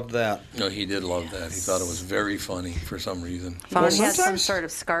 Yep, he loved that. No, he did love that. He thought it was very funny for some reason. Fawn Well, had some sometimes- sort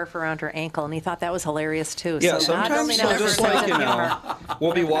of scarf around her ankle, and he thought that was hilarious too. Yeah, so not only sometimes now he'll just her sense like, of humor.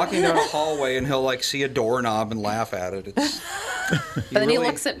 we'll be walking down a hallway and he'll like see a doorknob and laugh at it. It's, But then he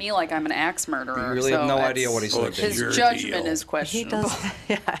looks at me like I'm an axe murderer. You really so have no it's- idea what he's thinking. His Your judgment deal. is questionable.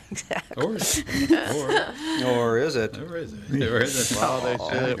 Yeah, exactly. or is it? Or is it? Well, they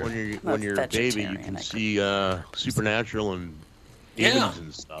say that when you're a baby, you vegetarian, can I see supernatural and Yeah. demons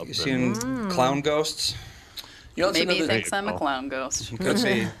and stuff. You seen clown ghosts? You know, that's Maybe he another thinks I'm a clown ghost.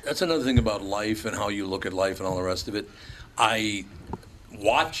 That's another thing about life and how you look at life and all the rest of it.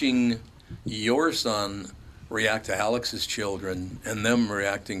 Watching your son react to Alex's children and them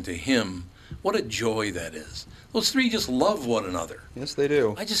reacting to him, what a joy that is. Those three just love one another. Yes, they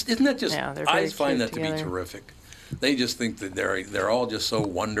do. Isn't that just? Yeah, they're I very find cute that to be together. terrific. They just think that they're all just so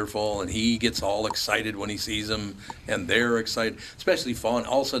wonderful, and he gets all excited when he sees them, and they're excited. Especially Fawn.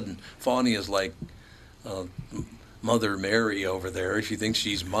 All of a sudden, Fawny is like Mother Mary over there. She thinks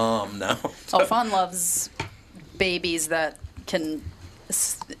she's mom now. Oh, Fawn loves babies that can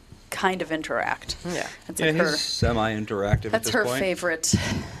kind of interact. Yeah. It's Yeah, like her. he's semi-interactive at That's this her point. favorite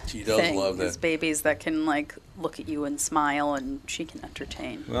She does thing. love Is that. babies that can like look at you and smile, and she can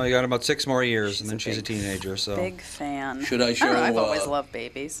entertain. Well, you got about 6 more years, and then she's a teenager. So Big fan. Should I I don't know, I've show, always loved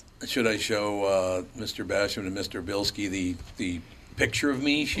babies. Should I show Mr. Basham and Mr. Bilski the picture of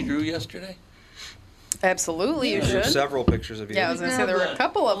me she drew yesterday? Absolutely, you there's should. several pictures of you. Yeah, I was gonna say there were a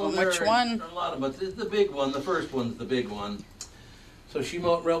couple of them. Which one? A lot of them, but the big one, the first one's the big one. So she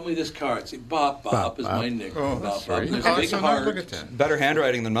wrote me this card. See, Bop Bop is my nickname. Oh, Bop that's Bop. right. There's a big heart. Look at that. Better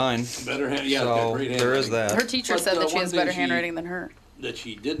handwriting than mine. Better hand, yeah, So got great there is handwriting. that. Her teacher But, said that she one has thing better she- handwriting than her. That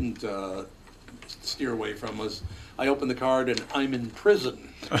she didn't steer away from was I opened the card and I'm in prison.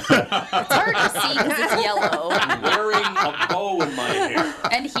 It's hard to see because it's yellow. I'm wearing a bow in my hair.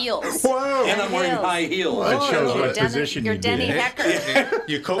 And heels. Whoa! And I'm wearing high heels. That shows You're what Denny- position you're you Denny did. Hecker.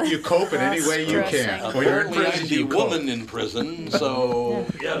 You cope in any way you can. When you're in Apparently I'm prison, the you cope. woman in prison, so,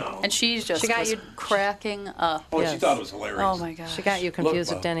 you know. And she's just She got was you- cracking up. Oh, she Yes. thought it was hilarious. Oh my gosh. She got you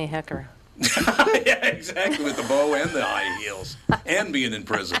confused Look, with Denny Hecker. Yeah, exactly, with the bow and the high heels. And being in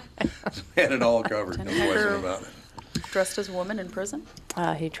prison. Had it all covered, no Denny question Hecker. about it. Dressed as a woman in prison?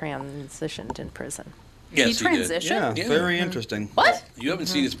 He transitioned in prison. Yes, he he did. transitioned? Yeah, very interesting. What? You haven't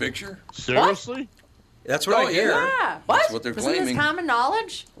seen his picture? Seriously? That's what Oh, I hear. Yeah. What? That's what they're Isn't claiming. this common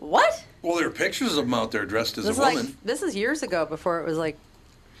knowledge? What? Well, there are pictures of him out there dressed as This a is woman. like this is years ago before it was like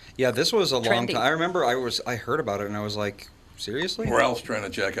Yeah, this was a long Trendy. time. I remember I heard about it and I was like, seriously? Ralph's trying to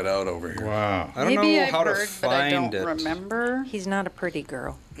check it out over here. Wow. I don't Maybe know I've how to heard, but I don't find it. remember. he's not a pretty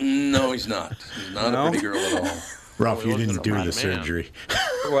girl. No, he's not. He's not No? a pretty girl at all. Ralph, you Well, he didn't wasn't do a the bad man. surgery.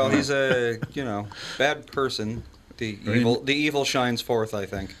 Well, he's a bad person. The evil shines forth, I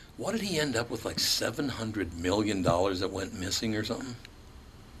think. What did he end up with, like $700 million that went missing or something?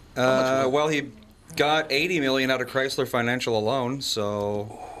 Well, he got $80 million out of Chrysler Financial alone,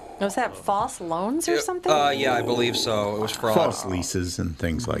 so. Was that false loans or something? Yeah, I believe so. It was fraud. False leases and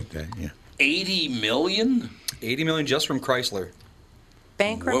things like that, yeah. 80 million? 80 million just from Chrysler.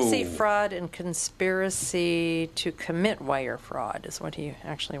 Bankruptcy, Whoa. fraud, and conspiracy to commit wire fraud is what he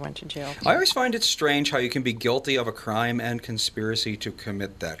actually went to jail for. I always find it strange how you can be guilty of a crime and conspiracy to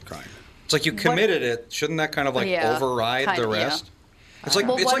commit that crime. It's like you committed it. Shouldn't that kind of like Yeah, override kind the of, yeah. rest? It's like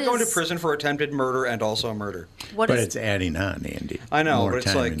Well, it's what like going to is- prison for attempted murder and also murder. What But is it's adding on, Andy. I know, More but it's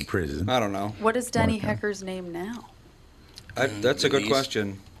time like in prison. I don't know. what is Denny More time. Hecker's name now? That's a good Denise?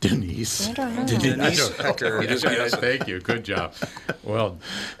 question. Denise. I don't know. Denise Hecker. Yes, thank you. Good job. Well,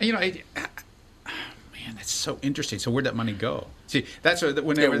 man, that's so interesting. So where'd that money go? See, that's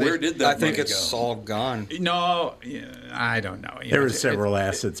whenever Yeah, where did that I think money it's go? all gone. No, I don't know. There were several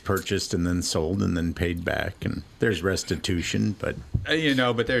assets purchased and then sold and then paid back, and there's restitution, but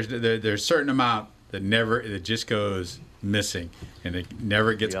But there's a certain amount that just goes missing, and it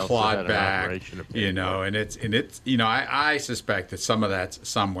never gets He also clawed had an back. operation to pay You know, and it's I suspect that some of that's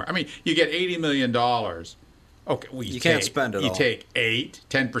somewhere. I mean, you get $80 million. Okay, well, you can't spend it all. You take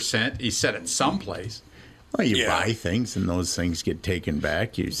 10%. You set it someplace. Well, you buy things, and those things get taken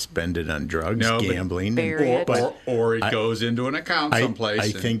back. You spend it on drugs, gambling, or it goes into an account someplace.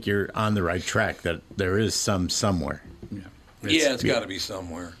 I think you're on the right track. That there is some somewhere. It's got to be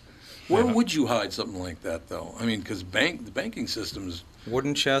somewhere. Where would you hide something like that, though? I mean, because the banking system's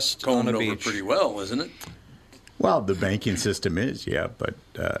wooden chest combed on a over beach. pretty well, isn't it? Well, the banking system is, but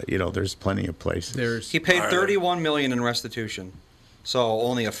there's plenty of places. He paid $31 million in restitution, so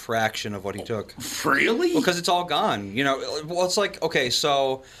only a fraction of what he took. Really? Because it's all gone. Well, it's like, okay,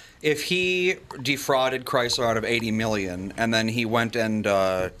 so if he defrauded Chrysler out of $80 million, and then he went and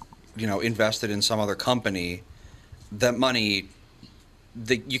invested in some other company, that money,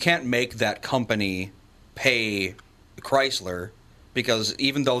 you can't make that company pay Chrysler, because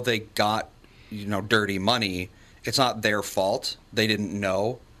even though they got dirty money, it's not their fault. They didn't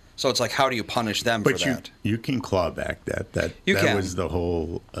know. So it's like, how do you punish them for that? You can claw back that. That was the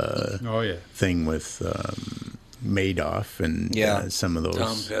whole thing with Madoff and some of those.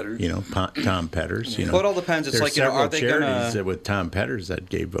 Tom Petters. Tom Petters. Well, it all depends. It's There's like, are they going charities to... with Tom Petters that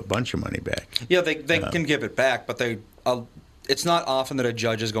gave a bunch of money back. Yeah, they can give it back, but it's not often that a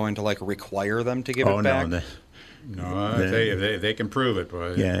judge is going to require them to give it back. No, if they can prove it,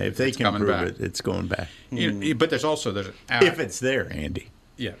 boy. Yeah, if they can prove back. it, it's going back. But there's if it's there, Andy.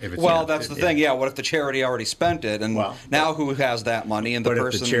 Yeah. If it's that's the thing. Yeah, what if the charity already spent it, and now who has that money? And the person.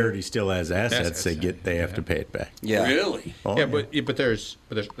 But if the charity still has assets, they have to pay it back. Yeah, really. But there's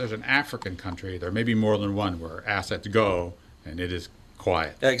an African country. There may be more than one where assets go, and it is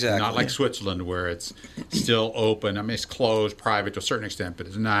quiet. Exactly. Not like Switzerland, where it's still open. I mean, it's closed, private to a certain extent, but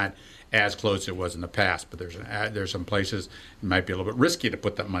it's not as close as it was in the past. But there's some places it might be a little bit risky to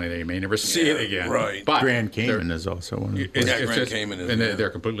put that money there. You may never see it again. Right. But Grand Cayman is also one of the places. Grand Cayman is. And they're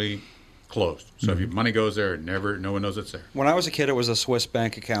completely closed. So if your money goes there, no one knows it's there. When I was a kid, it was a Swiss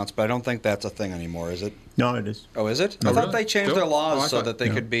bank accounts, but I don't think that's a thing anymore, is it? No, it is. Oh, is it? No, I thought really? they changed their laws so thought- that they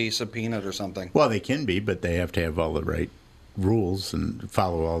no. could be subpoenaed or something. Well, they can be, but they have to have all the right rules and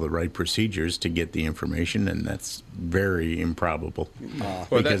follow all the right procedures to get the information, and that's very improbable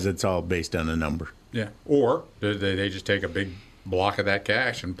because it's all based on a number. Yeah. Or they just take a big block of that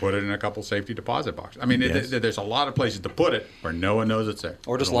cash and put it in a couple safety deposit boxes. I mean, there's a lot of places to put it where no one knows it's there.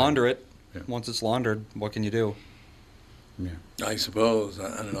 Or just launder it. Yeah. Once it's laundered, what can you do? Yeah. I suppose.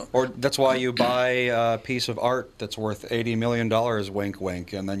 I don't know. Or that's why you buy a piece of art that's worth $80 million, wink,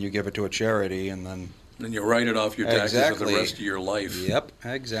 wink, and then you give it to a charity, and then... And you write it off your taxes for the rest of your life. Yep,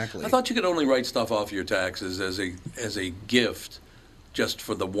 exactly. I thought you could only write stuff off your taxes as a gift just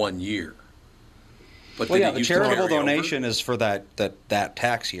for the 1 year. But the charitable donation is for that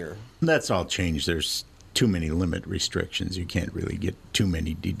tax year. That's all changed. There's too many limit restrictions. You can't really get too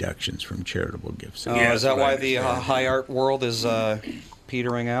many deductions from charitable gifts. Is that why the high art world is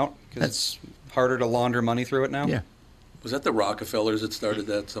petering out? Because it's harder to launder money through it now? Yeah. Was that the Rockefellers that started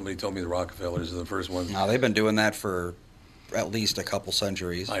that? Somebody told me the Rockefellers are the first ones. No, they've been doing that for at least a couple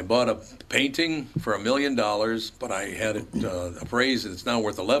centuries. I bought a painting for $1 million, but I had it appraised, and it's now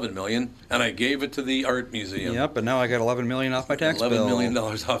worth $11 million, and I gave it to the art museum. Yep, but now I got $11 million off my tax bill. $11 million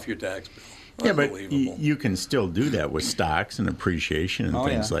off your tax bill. Yeah, but you can still do that with stocks and appreciation and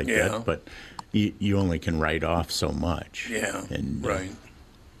things like that, but you only can write off so much. Yeah, and, right.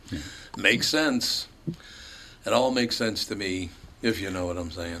 Makes sense. It all makes sense to me, if you know what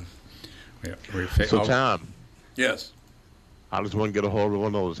I'm saying. Yeah, So, Tom. Yes. How does one get a hold of one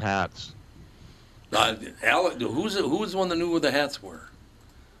of those hats? Who's the one that knew where the hats were?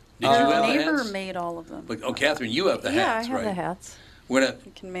 Did Our you have the neighbor hats? made all of them. Catherine, you have the hats, Yeah, I right? have the hats. We're gonna,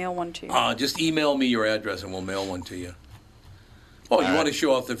 You can mail one to you. just email me your address and we'll mail one to you. Oh, you want to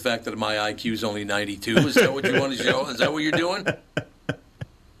show off the fact that my IQ is only 92? Is that what you want to show? Is that what you're doing?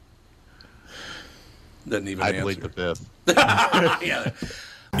 Doesn't even answer. I plead the fifth. Yeah.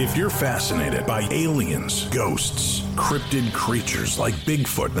 If you're fascinated by aliens, ghosts, cryptid creatures like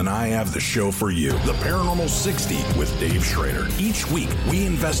Bigfoot, then I have the show for you. The Paranormal 60 with Dave Schrader. Each week, we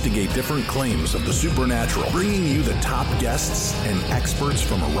investigate different claims of the supernatural, bringing you the top guests and experts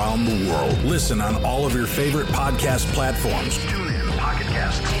from around the world. Listen on all of your favorite podcast platforms. Tune in, Pocket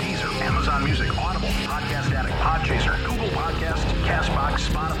Casts, Deezer, Amazon Music, Audible, Podcast Addict, Podchaser, Google Podcasts, CastBox,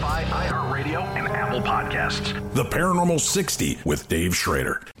 Spotify, iHeartRadio, and Apple Podcasts. The Paranormal 60 with Dave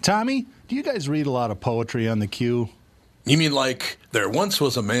Schrader. Tommy, do you guys read a lot of poetry on the Q? You mean like, there once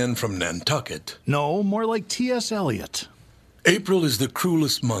was a man from Nantucket? No, more like T.S. Eliot. April is the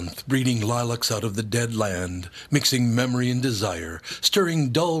cruelest month, breeding lilacs out of the dead land, mixing memory and desire, stirring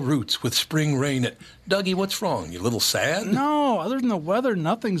dull roots with spring rain. Dougie, what's wrong? You a little sad? No, other than the weather,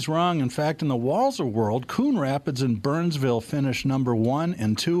 nothing's wrong. In fact, in the Walser world, Coon Rapids and Burnsville finished number 1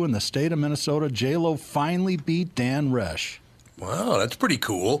 and 2 in the state of Minnesota. J-Lo finally beat Dan Resch. Wow, that's pretty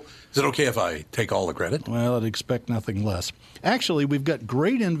cool. Is it okay if I take all the credit? Well, I'd expect nothing less. Actually, we've got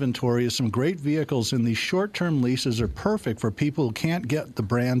great inventory of some great vehicles, and these short-term leases are perfect for people who can't get the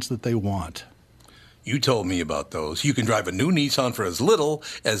brands that they want. You told me about those. You can drive a new Nissan for as little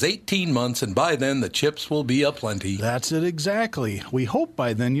as 18 months, and by then the chips will be aplenty. That's it exactly. We hope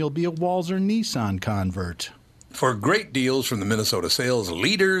by then you'll be a Walser Nissan convert. For great deals from the Minnesota sales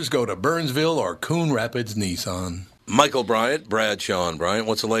leaders, go to Burnsville or Coon Rapids Nissan. Michael Bryant, Bradshaw and Bryant,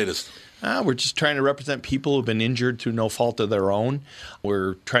 what's the latest? We're just trying to represent people who've been injured through no fault of their own.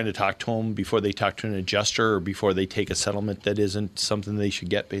 We're trying to talk to them before they talk to an adjuster or before they take a settlement that isn't something they should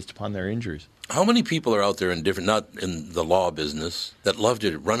get based upon their injuries. How many people are out there in different, not in the law business, that love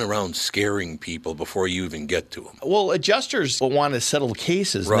to run around scaring people before you even get to them? Well, adjusters want to settle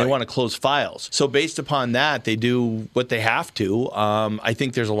cases and Right. they want to close files. So based upon that, they do what they have to. I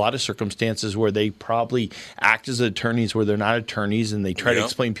think there's a lot of circumstances where they probably act as attorneys where they're not attorneys and they try to Yeah.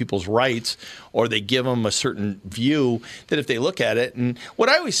 explain people's rights, or they give them a certain view that if they look at it, and what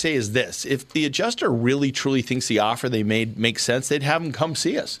I always say is this: if the adjuster really truly thinks the offer they made makes sense, they'd have them come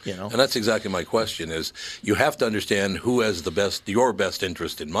see us. You know, And that's exactly my question is, you have to understand who has your best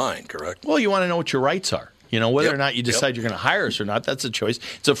interest in mind, correct? well, you want to know what your rights are. You know, whether Yep. or not you decide you're going to hire us or not, that's a choice.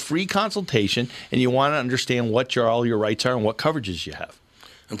 It's a free consultation, and you want to understand what all your rights are and what coverages you have.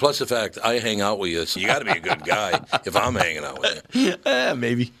 And plus the fact I hang out with you, so you got to be a good guy if I'm hanging out with you.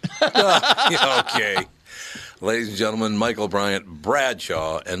 Maybe. Okay. Ladies and gentlemen, Michael Bryant,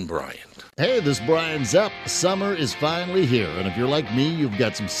 Bradshaw and Bryant. Hey, this is Brian Zepp. Summer is finally here, and if you're like me, you've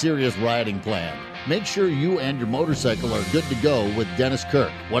got some serious riding planned. Make sure you and your motorcycle are good to go with Dennis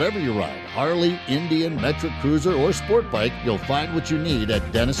Kirk. Whatever you ride, Harley, Indian, Metric Cruiser, or Sport Bike, you'll find what you need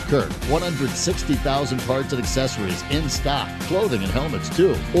at Dennis Kirk. 160,000 parts and accessories in stock, clothing and helmets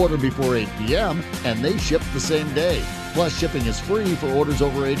too. Order before 8 p.m., and they ship the same day. Plus, shipping is free for orders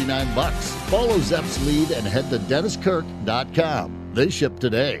over $89. Follow Zepp's lead and head to DennisKirk.com. They ship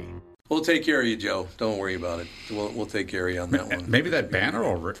today. We'll take care of you, Joe. Don't worry about it. We'll take care of you on that one. Maybe that banner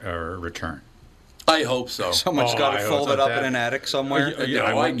will return. I hope so. Someone's got it folded up in an attic somewhere.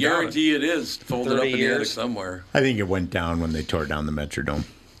 I guarantee it is folded up in the attic years. somewhere. I think it went down when they tore down the Metrodome.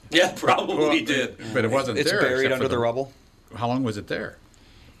 Yeah, probably did. But it wasn't It's there. buried except under for the rubble. How long was it there?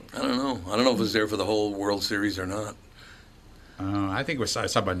 I don't know. I don't know if it was there for the whole World Series or not. I think it was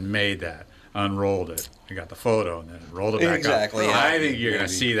someone made that, unrolled it, and got the photo, and then rolled it back Exactly, up. yeah. I think you're going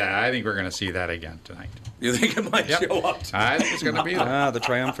to Maybe. see that. I think we're going to see that again tonight. You think it might show up? I think it's going to be there. The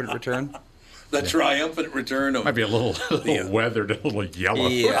triumphant return. The triumphant return of Might be a little weathered, a little yellow.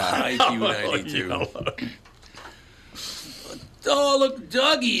 Yeah, IQ 92. Oh, look,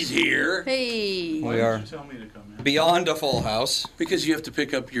 Dougie's here. Hey. We are beyond a full house. Because you have to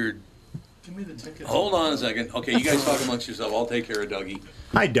pick up your... Give me the tickets. Hold on a second. Okay, you guys talk amongst yourself. I'll take care of Dougie.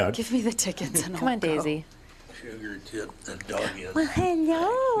 Hi, Doug. Give me the tickets and Come on, Daisy. Sugar tip and Dougie. Well,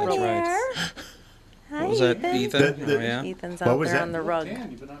 hello That's there. right. Hi, What was that, Ethan? The- Oh, yeah. Ethan's What out was there that? on the rug.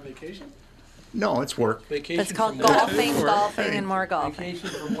 Dan, you been on vacation? No, it's work. Vacation It's called from what? golfing, and more golfing. Vacation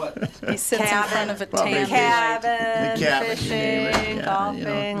from what? He sits in front of a Well, tan light. Cabin, The cabin, you fishing, name it. Yeah, golfing, you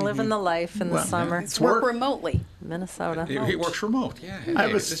know. living the life in the Well, summer. it's Work work. remotely. Minnesota. He works remote. Yeah. I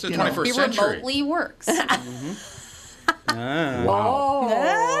Hey, was, this is the you know, 21st He century. remotely works.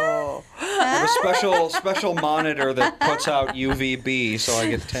 Oh. I have a special monitor that puts out UVB, so I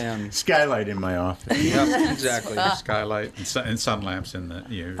get tan. Skylight in my office. Yep, exactly. Skylight and sun lamps in the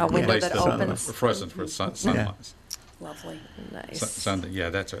A window replace that the opens. fluorescent for sun Yeah. lamps. Lovely. Nice. Yeah,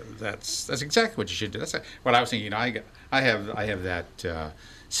 that's exactly what you should do. That's what I was thinking. I have that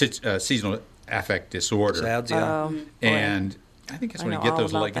seasonal affect disorder, SADS, yeah. Oh, and I think that's I when you know get all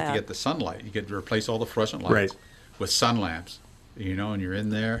those about like that. to get the sunlight. You get to replace all the fluorescent lights Right. with sun lamps. You know, and you're in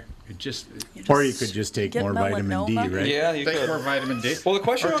there. Or you could just take get more vitamin D, melanoma? right? Yeah, you Take could. more vitamin D. Well, the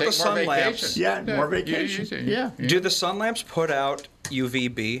question Or about the take more sun lamps. vacation. Yeah, more vacation. Yeah. Do the sun lamps put out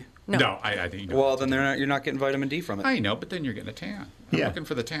UVB? No, I think you don't. Well, then you're not getting vitamin D from it. I know, but then you're getting a tan. I'm Yeah. looking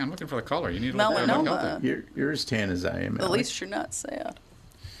for the tan. I'm looking for the color. You need to look at Melanoma. You're as tan as I am. At Alex. least you're not sad.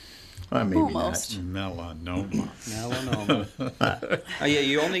 Well, maybe Almost. melanoma. Melanoma. Yeah,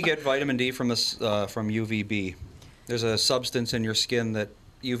 you only get vitamin D from from UVB. There's a substance in your skin that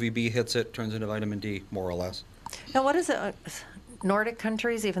UVB hits it, turns into vitamin D, more or less. Now, what is it? Nordic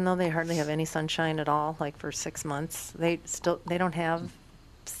countries, even though they hardly have any sunshine at all, like for 6 months, they don't have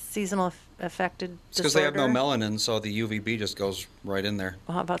seasonal affected It's because they have no melanin, so the UVB just goes right in there.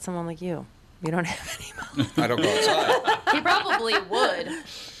 Well, how about someone like you? You don't have any melanin. I don't go outside. He probably would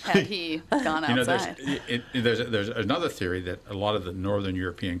had he gone outside. There's another theory that a lot of the northern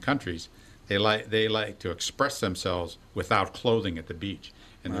European countries, they like to express themselves without clothing at the beach.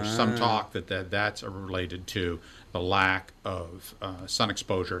 And there's some talk that's related to the lack of sun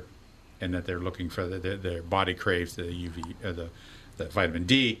exposure, and that they're looking for their body craves the UV, the vitamin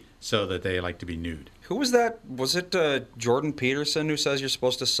D, so that they like to be nude. Who was that? Was it Jordan Peterson who says you're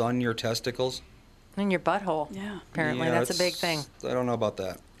supposed to sun your testicles? In your butthole. Yeah. Apparently, Yeah, that's a big thing. I don't know about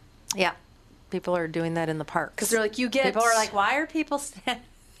that. Yeah. People are doing that in the park. Because they're like, People are like, why are people standing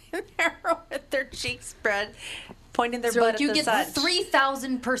there with their cheeks spread, pointing their So butt like, you at the get sun?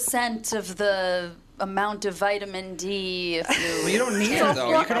 3,000% of the amount of vitamin D if you... Well, you don't need it,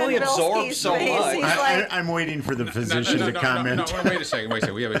 though. You can only absorb so much. I'm waiting for the physician to comment. No, wait a second.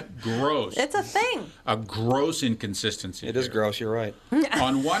 We have a gross... It's a thing. A gross inconsistency. It is gross, you're right.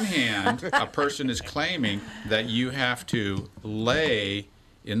 On one hand, a person is claiming that you have to lay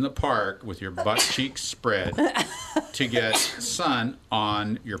in the park with your butt cheeks spread to get sun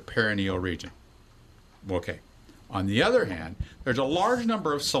on your perineal region. Okay. On the other hand, there's a large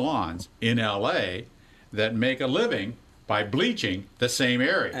number of salons in LA that make a living by bleaching the same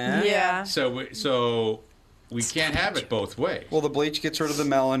area. Yeah. So we can't have it both ways. Well, the bleach gets rid of the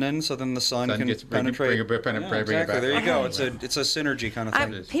melanin, so then the sun can penetrate. Bring it Exactly. back. There you go. It's a synergy kind of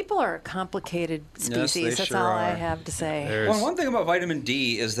thing. People are a complicated species. Yes, they That's sure all I are. have to say. Well, one thing about vitamin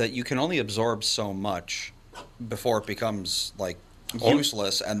D is that you can only absorb so much before it becomes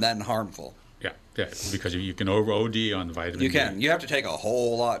useless and then harmful. Yeah, because you can over OD on the vitamin D. You can. You have to take a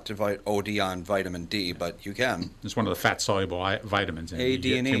whole lot to OD on vitamin D, but you can. It's one of the fat-soluble vitamins. A,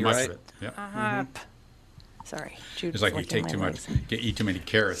 D, and E, right? Of it. Yeah. Sorry. Jude's It's like you licking take my too much, legs. eat too many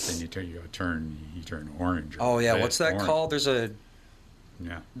carrots, and you turn orange. Oh yeah, what's that called? There's a.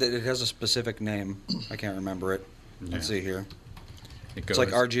 Yeah. It has a specific name. I can't remember it. Let's see here. It's It's like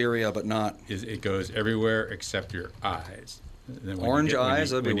Argyria, but not. It goes everywhere except your eyes. Orange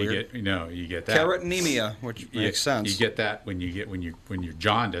eyes? That'd be weird. You get that. Carotenemia, which makes sense. You get that when you're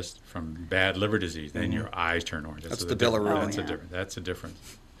jaundiced from bad liver disease. Then your eyes turn orange. That's the bilirubin. That's a difference.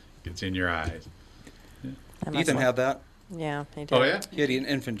 It's in your eyes. Yeah. Ethan had that. Yeah, he did. Oh yeah. He had an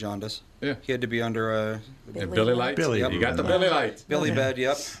infant jaundice. Yeah. He had to be under a Billy lights. Yep. You got the Billy lights. Billy bed.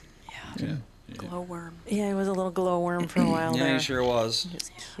 Yep. Yeah. Glowworm. Yeah, he was a little glowworm for a while Yeah, there. he sure was. He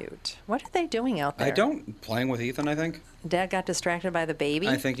was cute. What are they doing out there? Playing with Ethan, I think. Dad got distracted by the baby?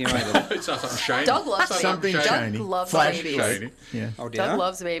 I think he might have. It's something shiny. Doug loves Something babies. shiny. Doug loves Flash babies. Shiny. Yeah. Oh, Doug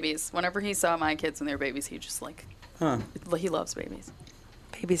loves babies. Whenever he saw my kids when they were babies, he just he loves babies.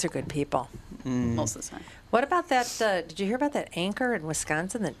 Babies are good people. Most of the time. What about that? Did you hear about that anchor in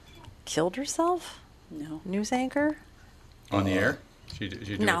Wisconsin that killed herself? No. News anchor? On the air? She do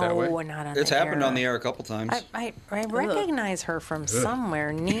it that No, way? not on It's the air. happened on the air a couple times. I recognize her from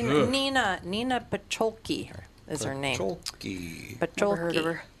somewhere. Nina Pacholke is her name. Pacholke.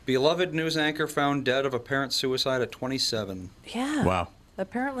 Pacholke. Beloved news anchor found dead of apparent suicide at 27. Yeah. Wow.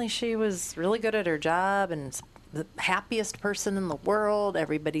 Apparently she was really good at her job and the happiest person in the world.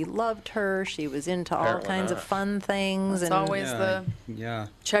 Everybody loved her. She was into all Apparently kinds of not. fun things. It's and always the Yeah.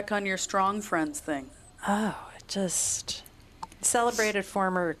 check on your strong friends thing. Oh, it just celebrated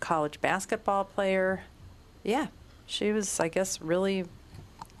former college basketball player. Yeah, she was, I guess, really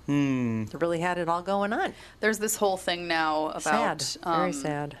had it all going on. There's this whole thing now about Sad, very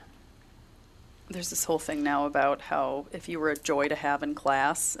sad. There's this whole thing now about how if you were a joy to have in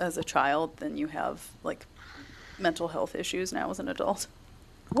class as a child, then you have mental health issues now as an adult.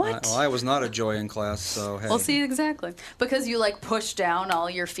 What? Well, I was not a joy in class, so hey. Well, see, exactly. Because you push down all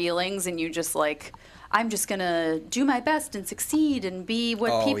your feelings and you just I'm just going to do my best and succeed and be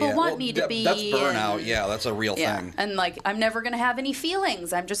what people want me to be. That's burnout. Yeah, that's a real thing. And I'm never going to have any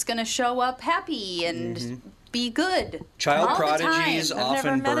feelings. I'm just going to show up happy and be good. Child all prodigies the time. I've never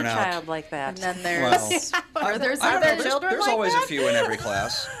often met burn a out. child like that. And then there's There's always a few in every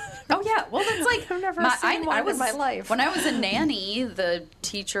class. Oh yeah, well that's I've never seen one in my life. When I was a nanny, the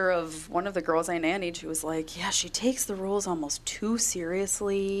teacher of one of the girls I nannied, she was like, "Yeah, she takes the rules almost too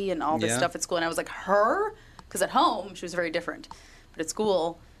seriously and all this Yeah. stuff at school." And I was like, "Her?" Because at home she was very different, but at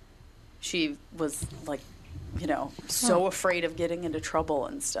school, she was so afraid of getting into trouble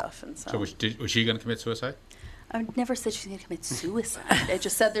and stuff. And So was she going to commit suicide? I never said she's going to commit suicide. I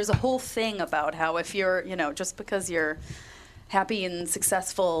just said there's a whole thing about how if you're, just because you're happy and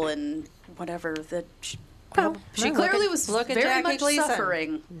successful and whatever, that She clearly was very Jackie much Gleason.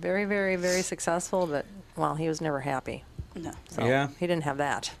 suffering. Very, very, very successful, but, well, he was never happy. No. So Yeah. he didn't have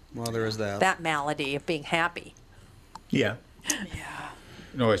that. Well, there is that. That malady of being happy. Yeah.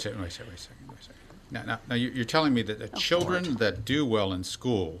 No, wait a second. Now you're telling me that the children that do well in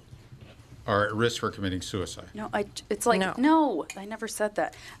school are at risk for committing suicide. No, it's like, no, I never said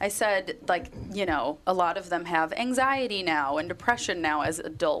that. I said, like, a lot of them have anxiety now and depression now as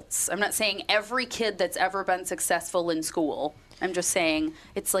adults. I'm not saying every kid that's ever been successful in school. I'm just saying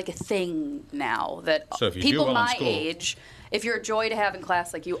it's like a thing now that So if you do people well in my school- age, if you're a joy to have in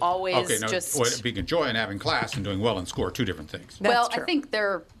class, like you always Okay, now, just... being a joy in having class and doing well in school are two different things. Well, I think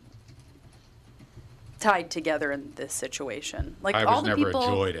they're tied together in this situation. Like I all was the never people, a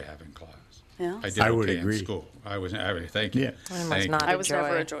joy to have in class. Yeah. I did I okay would in agree. school. Thank you. Yeah. I was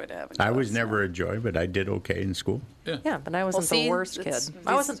never a joy to have in class. I was never a joy, but I did okay in school. Yeah, but I wasn't the worst kid.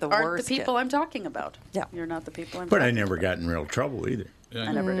 I wasn't the aren't worst the people kid. I'm talking about. Yeah. You're not the people I'm But talking I never got in real trouble either. I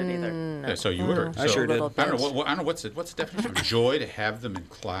never did either. Yeah, so you were. I sure did. I don't know. I don't know what's the definition of joy to have them in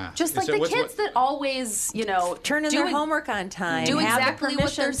class. Just like the kids that always, turn in do their it- homework on time. do have exactly the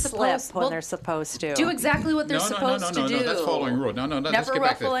what they're permission supposed- slip when well, they're supposed to. do exactly what they're supposed to do. No, that's following rule. No, let's Never get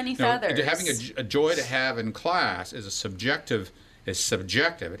back to ruffle that. any No, feathers. having a joy to have in class is a subjective. Is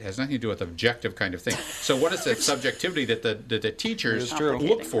subjective. It has nothing to do with objective kind of thing. So what is that subjectivity that the teachers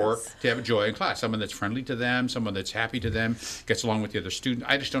look for to have a joy in class? Someone that's friendly to them, someone that's happy to them, gets along with the other student.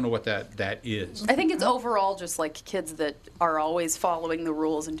 I just don't know what that is. I think it's overall just like kids that are always following the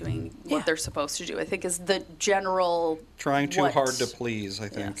rules and doing what they're supposed to do. I think is the general Trying too what- hard to please, I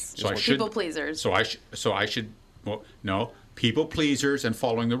think. Yes. So I should, People pleasers. So I should. Well, no. People pleasers and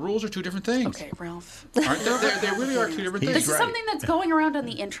following the rules are two different things. Okay, Ralph. Aren't they? They really are two different things. This is something that's going around on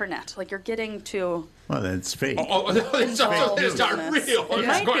the internet. Like you're getting to. Well, that's fake. It's not real. It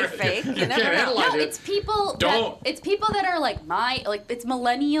might be fake. You You can't never know. analyze No, it. it's people. Don't. That, it's people that are like it's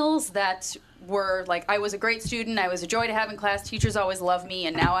millennials that were like, I was a great student, I was a joy to have in class, teachers always loved me,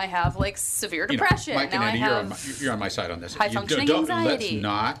 and now I have like severe depression. Mike and now I Andy, have you're on my side on this. high You functioning Let's anxiety.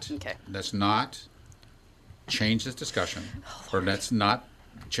 not change this discussion, or let's not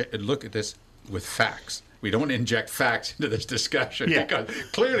look at this with facts. We don't want to inject facts into this discussion because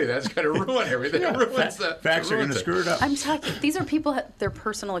clearly that's going to ruin everything. It ruins that. Facts are going to screw it up. I'm talking. These are people. Their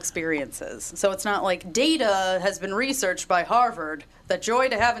personal experiences. So it's not like data has been researched by Harvard that joy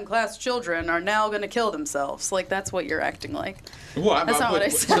to have in class children are now going to kill themselves. Like that's what you're acting like. Well, that's not what I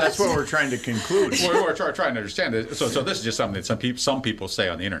said. That's what we're trying to conclude. We're trying to understand it. So this is just something that some people say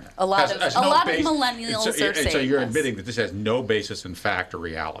on the internet. A lot of base- millennials are so saying you're this. admitting that this has no basis in fact or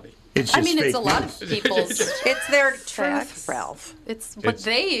reality. It's I mean, it's a lot of people's. It's their truth, facts. Ralph. It's what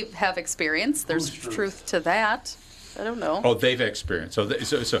they have experienced. There's truth to that. I don't know. Oh, they've experienced.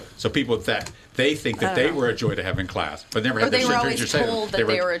 So people that they think that they were a joy to have in class, but never Or had they their were teacher always say told that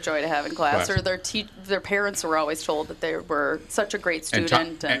they were a joy to have in class, or their parents were always told that they were such a great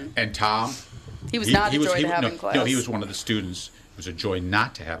student. And Tom, he was not a joy to have in class. No, he was one of the students. It was a joy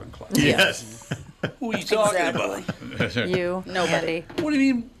not to have in class. Yes. Who are you talking about? You, nobody. What do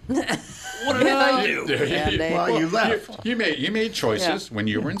you mean? What did I do? Well, you left. You made choices when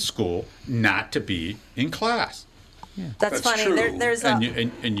you were in school not to be in class. That's funny. true. There's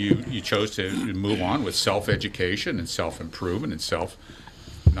And you chose to move on with self-education and self-improvement and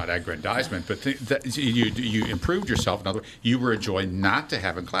not aggrandizement, but you improved yourself. In other words, you were a joy not to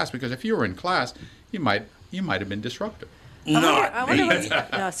have in class because if you were in class, you might have been disruptive. I wonder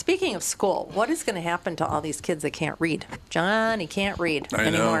now, speaking of school, what is going to happen to all these kids that can't read? Johnny can't read I know,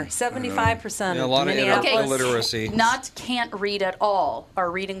 anymore. I know. 75% Yeah, a lot of Minneapolis. illiteracy. Not can't read at all. Are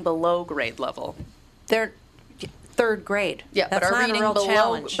reading below grade level. They're third grade. Yeah, That's but are not reading a real below.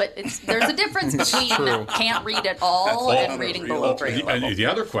 challenge. But there's a difference between can't read at all and reading below grade level. The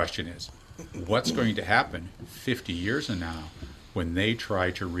other question is, what's going to happen 50 years from now when they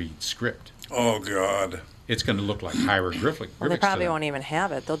try to read script? Oh, God. It's going to look like hieroglyphics. Well, they probably to them. won't even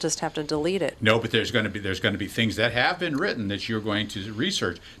have it. They'll just have to delete it. No, but there's going to be things that have been written that you're going to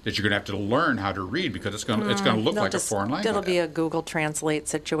research that you're going to have to learn how to read because it's going to look They'll like just- a foreign language. It'll be a Google Translate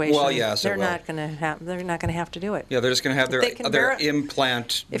situation. Well, yes, it they're will. not going to have. They're not going to have to do it. Yeah, they're just going to have If they can their bear-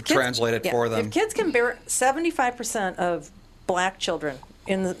 implant If kids- translated yeah, for them. If kids can bear 75% of black children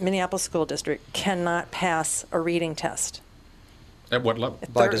in the Minneapolis school district cannot pass a reading test. At what level?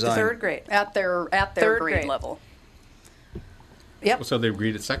 By design. Third grade. At their Third grade grade. level. Yep. So they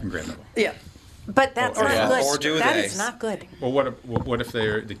read at second grade level. Yeah. But that's Or- not yeah. good. Or do That they? is not good. Well, what if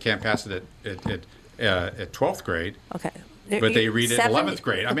they can't pass it at 12th grade? Okay. But they read it at 11th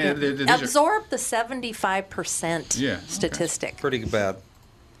grade. I mean, these are- absorb the 75% Yeah, okay. statistic. Pretty bad.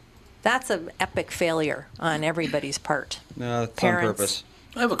 That's an epic failure on everybody's part. No, it's on Parents. purpose.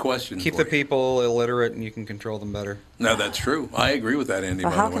 I have a question. Keep for the you. people illiterate, and you can control them better. No, that's true. I agree with that, Andy.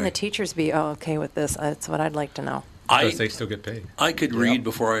 Well, by how the can way. the teachers be okay with this? That's what I'd like to know. Because they still get paid. I could read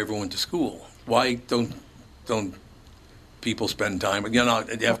before I ever went to school. Why don't people spend time? You know,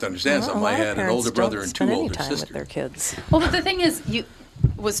 you have to understand something. I had an older brother and 2 older sisters. With their kids. Well, but the thing is,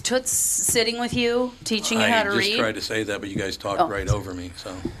 was Toots sitting with you, teaching you how to I read? just tried to say that, but you guys talked right over me.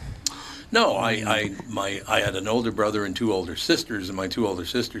 So, no, I had an older brother and 2 older sisters, and my 2 older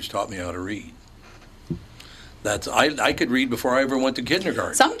sisters taught me how to read. I could read before I ever went to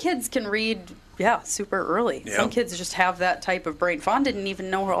kindergarten. Some kids can read, super early. Yeah. Some kids just have that type of brain. Fawn didn't even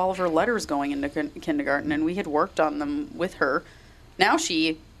know all of her letters going into kindergarten, and we had worked on them with her. Now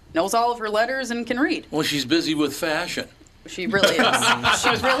she knows all of her letters and can read. Well, she's busy with fashion. She really is. She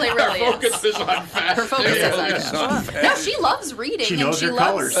really Her is. focus is on fashion. Her focus is on fashion. No, she loves reading. She and knows she her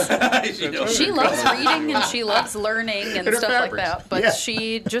loves, colors. She loves reading and she loves learning and her stuff like fabrics. that. But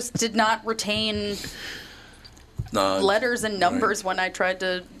she just did not retain letters and numbers when I tried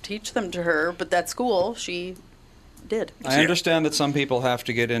to teach them to her. But at school, she did. I understand that some people have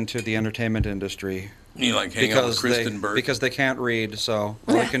to get into the entertainment industry. You like hang out with Kristen Burt? Because they can't read, so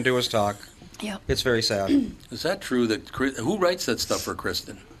all they can do is talk. Yeah. It's very sad. Is that true? Who writes that stuff for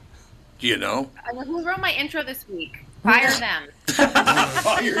Kristen? Do you know? Who wrote my intro this week? Fire them.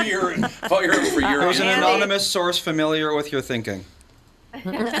 Fire him for your. It was an anonymous source familiar with your thinking.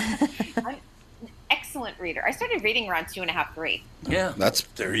 I'm an excellent reader. I started reading around 2.5, 3. Yeah, that's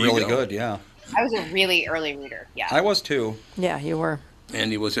you really go. good. Yeah, I was a really early reader. Yeah. I was too. Yeah, you were.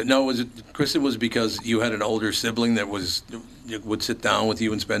 Andy, was it? No, was it? Kristen, was because you had an older sibling that would sit down with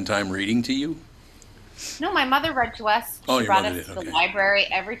you and spend time reading to you? No, my mother read to us. Oh, She your brought mother us did, to okay. the library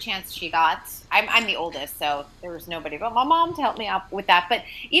every chance she got. I'm the oldest, so there was nobody but my mom to help me out with that. But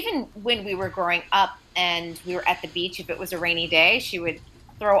even when we were growing up and we were at the beach, if it was a rainy day, she would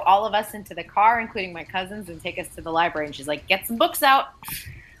throw all of us into the car, including my cousins, and take us to the library. And she's like, get some books out.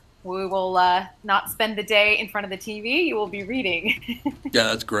 We will not spend the day in front of the TV. You will be reading. Yeah,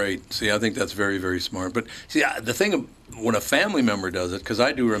 that's great. See, I think that's very, very smart. But see, the thing when a family member does it, because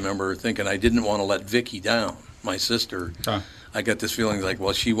I do remember thinking I didn't want to let Vicky down, my sister. I got this feeling like,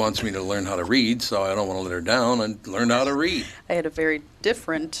 well, she wants me to learn how to read, so I don't want to let her down and learn how to read. I had a very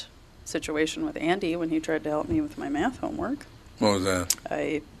different situation with Andy when he tried to help me with my math homework. What was that?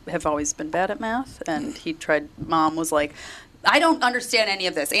 I have always been bad at math, and Mom was like, I don't understand any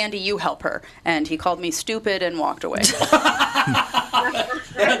of this. Andy, you help her. And he called me stupid and walked away.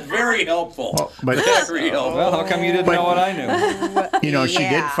 That's very helpful. But Very helpful. Well, how come you didn't know what I knew? you know, she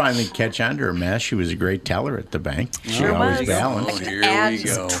did Yeah. finally catch on to her math. She was a great teller at the bank. She Sure always was. balanced. Oh, here And we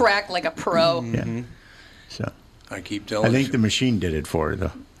go. track like a pro. Yeah. So I keep telling I think the machine did it for her,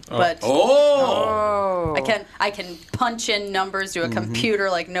 though. But Oh! I can punch in numbers to a computer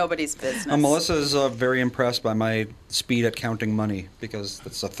like nobody's business. Melissa's very impressed by my speed at counting money because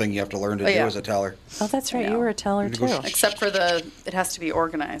that's a thing you have to learn to Oh, do yeah. as a teller. Oh, that's right. You were a teller, too. Except for it has to be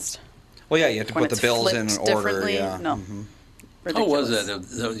organized. Well, yeah, you have to When put the it's bills in flipped order. differently, Yeah. no. How was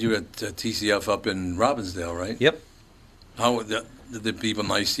that? You were at TCF up in Robbinsdale, right? Yep. How did the people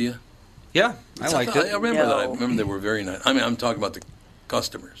nice to you? Yeah, I liked it. I remember that. I remember they were very nice. I mean, I'm talking about the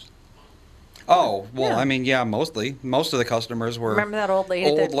customers. Oh, well, I mean, yeah, mostly. Most of the customers were Remember that old lady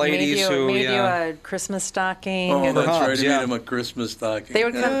that made you a Christmas stocking? Oh, and that's right. I made him a Christmas stocking. They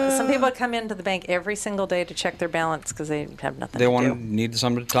would come. Some people would come into the bank every single day to check their balance because they have nothing They to do. need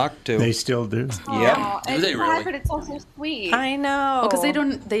somebody to talk to. They still do. Yep. Do they really? But it's also sweet. I know. Because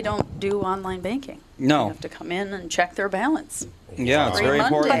they don't do online banking. No. They have to come in and check their balance. Yeah, it's very Monday.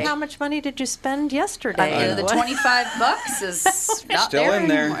 important. But how much money did you spend yesterday? The $25 is not Still there in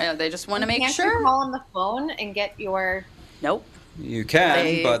there. anymore. Yeah, they just want to make Can't sure. you call on the phone and get your... Nope. You can,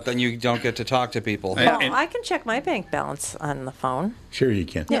 They- but then you don't get to talk to people. Well, I can check my bank balance on the phone. Sure, you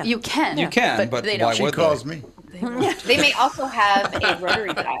can. Yeah. You can. You can, but they why don't. She would calls they? me. They may also have a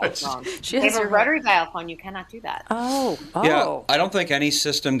rotary dial phone. She They has have a your- rotary dial phone. You cannot do that. Oh. Yeah, I don't think any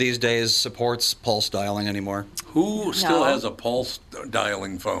system these days supports pulse dialing anymore. Who still No. has a pulse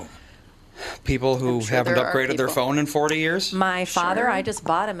dialing phone? People who sure haven't there are upgraded their people. phone in 40 years? My father, Sure. I just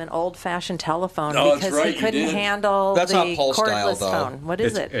bought him an old-fashioned telephone Oh, that's because right, he you couldn't did. handle That's the not pulse dial, cordless though. phone. What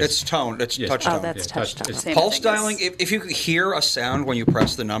is it? It's tone. It's touch Oh, tone. that's touch tone. Same Pulse thing as- dialing, if you hear a sound when you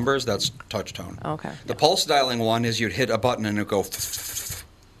press the numbers, that's touch tone. Okay. The pulse dialing one is you'd hit a button and it would go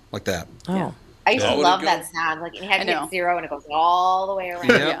like that. Oh. I used How to would it love go? that sound. Like, you had I to know. hit 0 and it goes all the way around.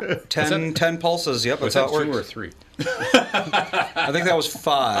 Yep. 10 pulses. Yep, Was that's how that it 2 works. or 3? I think that was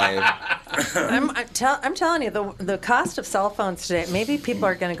 5. I'm telling you, the cost of cell phones today, maybe people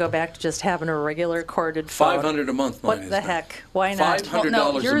are going to go back to just having a regular corded phone. $500 a month. What the heck? Why not? $500 a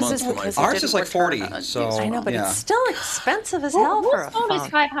month for my phone. Ours is like 40. So I know, but yeah. it's still expensive as hell for a phone. Phone is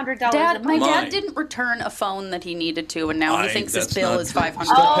 $500 a Dad, my month. dad didn't return a phone that he needed to, and now he thinks his that's bill not is true. $500.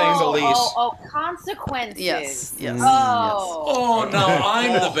 Still paying the lease. Oh, consequences. Yes, yes. Oh, now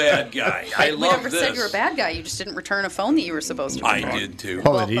I'm the bad guy. I we love never this. said you were a bad guy. You just didn't return a phone that you were supposed to return. I did too.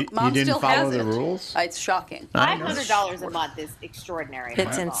 Oh, he Mom didn't still follow has the it. rules? It's shocking. $500 a month is extraordinary. It's for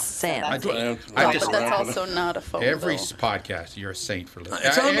a phone. insane. So that's- But that's also not a phone Every bill. podcast, you're a saint for living.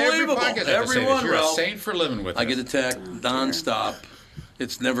 It's unbelievable. Every podcast, I have to say Everyone, this, you're a Ralph. saint for living with I us. get attacked nonstop.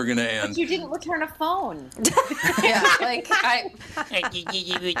 It's never going to But end. you didn't return a phone. Yeah, like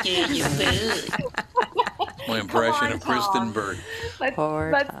My impression on, of Kristen Tom. Bird.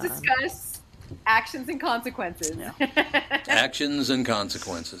 Let's discuss actions and consequences. Actions and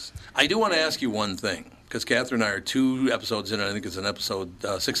consequences. I do want to ask you one thing, because Catherine and I are 2 episodes in, and I think it's an episode,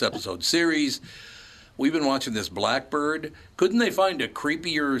 6-episode series. We've been watching this Blackbird. Couldn't they find a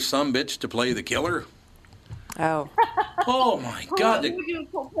creepier sumbitch to play the killer? Oh. Oh, my God. Who would you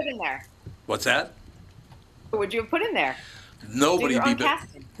have put in there? What's that? Who would you have put in there? Nobody Do be your own better.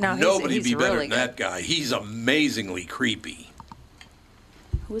 casting. No, Nobody he's be better really than that guy. He's amazingly creepy.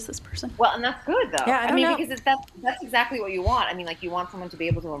 who is this person? Well, and that's good though. Yeah, I don't mean, know. because that's exactly what you want. I mean, like you want someone to be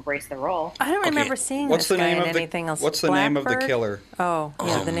able to embrace the role. I don't remember seeing What's this the guy name in of the anything else. What's the name of the Blackbird? killer? Oh,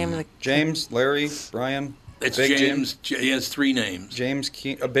 yeah, the name of the James, Larry, Brian. It's Big James. He has 3 names. James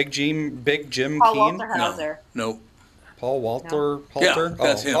Keen, Big Jim Paul Keen. Walter Hauser. No. Paul Walter. Yeah, Halter?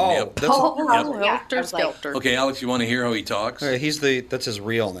 that's him. Oh, Yep. that's Paul Yep. Walter. Yeah, I was like, Okay, Alex, you want to hear how he talks? that's his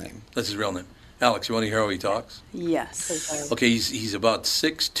real name. That's his real name. Alex, you want to hear how he talks? Yes. Okay, he's about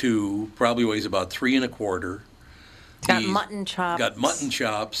 6'2", probably weighs about 3 1/4. Got He's mutton chops. Got mutton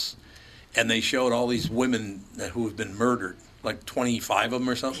chops, and they showed all these women who have been murdered, like 25 of them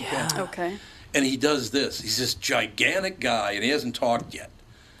or something. Yeah. Okay. And he does this. He's this gigantic guy, and he hasn't talked yet.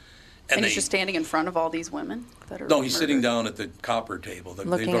 And he's just standing in front of all these women that are No, he's murdered. sitting down at the copper table.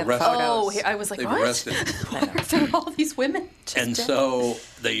 Looking They've at arrested. photos. Oh, I was like, they've what? arrested. There are all these women. And so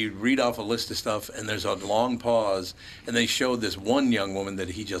they read off a list of stuff, and there's a long pause, and they showed this one young woman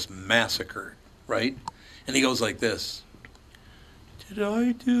that he just massacred, right? And he goes like this. Did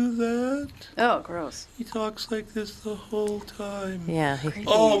I do that? Oh, gross. He talks like this the whole time. Yeah.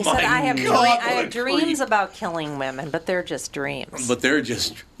 Oh, he my said, I have God, I what have a dreams creep." about killing women, but they're just dreams. But they're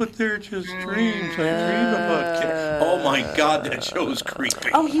just dreams. I dream about killing. Oh, my God, that show's creepy.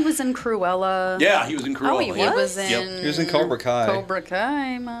 Oh, he was in Cruella. Yeah, he was in Cruella. Oh, he was in. Yep. He was in Cobra Kai. Cobra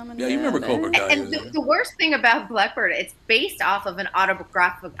Kai, Mom and Yeah, you remember Dad. Cobra Kai. And the worst thing about Blackbird, it's based off of an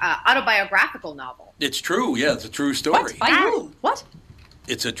autobiographical novel. It's true. Yeah, it's a true story. By who? What?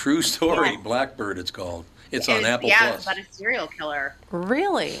 It's a true story. Yeah. Blackbird, it's called. It's on Apple Yeah, Plus. it's about a serial killer.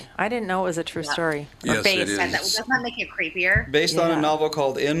 Really? I didn't know it was a true story. Or Yes, it based. is. And that doesn't that make it creepier? Based on a novel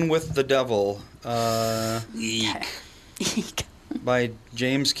called In with the Devil by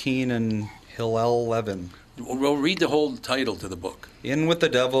James Keen and Hillel Levin. Well, read the whole title to the book. In with the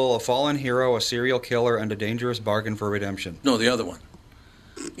Devil, a fallen hero, a serial killer, and a dangerous bargain for redemption. No, the other one.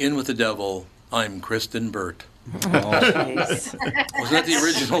 In with the Devil, I'm Kristen Burt. Oh. Wasn't that the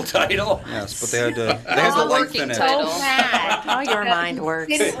original title? Yes, but they had to lengthen it. So mad. How your mind works.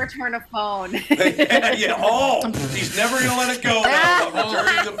 Didn't return a phone. yeah. Oh, he's never going to let it go now. I'm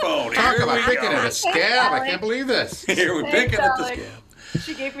returning the phone. Talk Here about we picking go. at a scab. I can't believe this. Here we're Thanks, picking at the Alex. scab.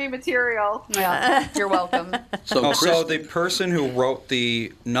 She gave me material. Yeah, you're welcome. So, So the person who wrote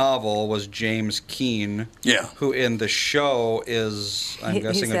the novel was James Keen. Yeah. Who in the show is, I'm He's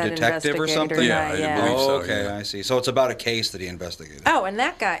guessing, a that detective or investigator something? guy, yeah. believe so, okay, yeah. I see. So it's about a case that he investigated. Oh, and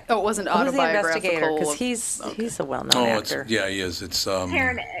that guy. Oh, it wasn't Who's the investigator? autobiographical. Because he's a well-known Oh, actor. yeah, he is. It's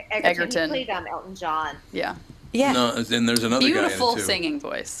Taron Egerton. He played Elton John. Yeah. Yeah. No, and there's another Beautiful guy in it too. singing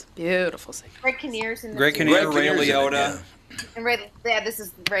voice. Beautiful singing. Greg Kinnear's in the Greg series. Kinnear, Ray Kinnear's in it, Liotta. And this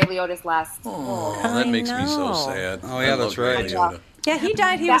is Ray Liotta's last. Oh, I that makes me so know. sad. Oh, yeah, I that's love Ray right. Liotta. Yeah, he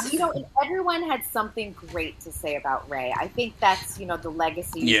died. He Yeah, was. everyone had something great to say about Ray. I think that's, the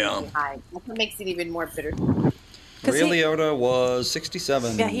legacy Yeah. behind. That's what makes it even more bitter. Ray Liotta was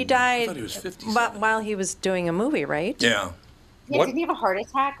 67. Yeah, he died. I thought he was 57. While he was doing a movie, right? Yeah. Yeah, What- didn't he have a heart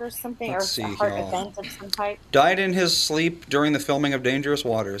attack or something? Let's or see, a heart y'all. event of some type? Died in his sleep during the filming of Dangerous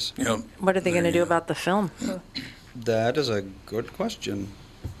Waters. Yep. What are they going to do about the film? That is a good question.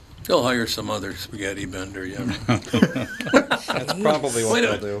 They'll hire some other spaghetti bender, yeah. That's probably what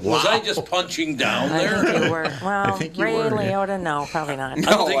they'll do. Was I just punching down there? I think you were. Well, Ray Liotta, no, probably not. I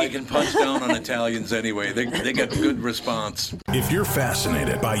don't think you can punch down on Italians anyway. They get good response. If you're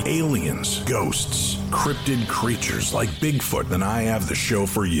fascinated by aliens, ghosts, cryptid creatures like Bigfoot, then I have the show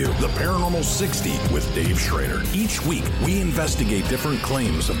for you. The Paranormal 60 with Dave Schrader. Each week, we investigate different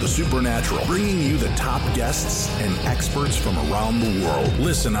claims of the supernatural, bringing you the top guests and experts from around the world.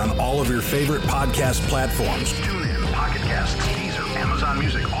 Listen on all of your favorite podcast platforms. Tune in, Pocket Casts, Deezer, Amazon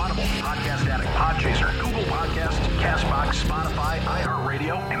Music, Audible, Podcast Addict, Podchaser, Google Podcasts, CastBox, Spotify,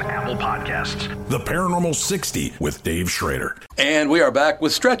 iHeartRadio, and Apple Podcasts. The Paranormal 60 with Dave Schrader. And we are back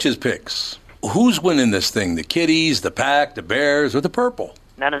with Stretch's picks. Who's winning this thing? The Kitties, the Pack, the Bears, or the Purple?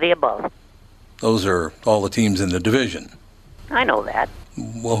 None of the above. Those are all the teams in the division. I know that.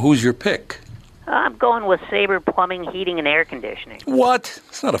 Well, who's your pick? I'm going with Sabre Plumbing, Heating, and Air Conditioning. What?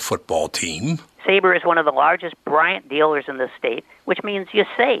 It's not a football team. Sabre is one of the largest Bryant dealers in the state, which means you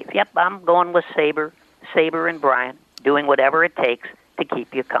save. Yep, I'm going with Sabre and Bryant, doing whatever it takes to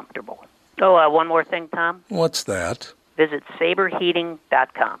keep you comfortable. Oh, one more thing, Tom. What's that? Visit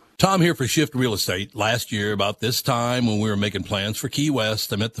saberheating.com. Tom here for Shift Real Estate. Last year, about this time when we were making plans for Key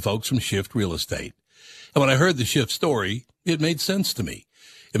West, I met the folks from Shift Real Estate. And when I heard the Shift story, it made sense to me.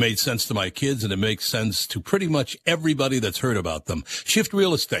 It made sense to my kids, and it makes sense to pretty much everybody that's heard about them. Shift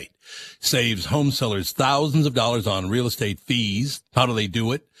Real Estate saves home sellers thousands of dollars on real estate fees. How do they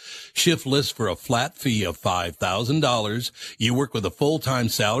do it? Shift lists for a flat fee of $5,000. You work with a full-time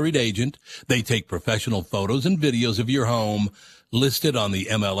salaried agent. They take professional photos and videos of your home, list it on the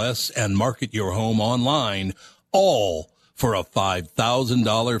MLS, and market your home online, all for a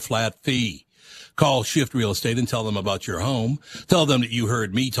 $5,000 flat fee. Call Shift Real Estate and tell them about your home. Tell them that you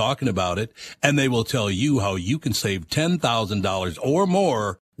heard me talking about it, and they will tell you how you can save $10,000 or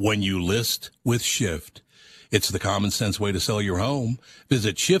more when you list with Shift. It's the common sense way to sell your home.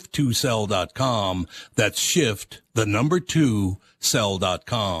 Visit shift2sell.com. That's shift, the number 2,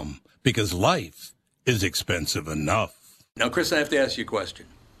 sell.com. Because life is expensive enough. Now, Chris, I have to ask you a question.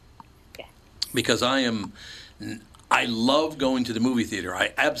 Because I love going to the movie theater.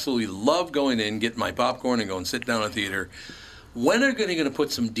 I absolutely love going in, getting my popcorn, and go and sit down in the theater. When are they going to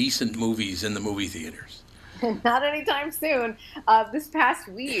put some decent movies in the movie theaters? Not anytime soon. This past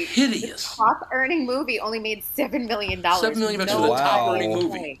week, hideous. The top-earning movie only made $7 million. $7 million for the top-earning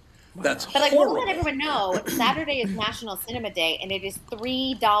movie. That's but horrible. I want to let everyone know, Saturday is National Cinema Day, and it is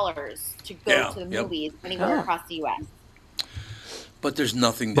 $3 to go to the movies anywhere across the U.S. But there's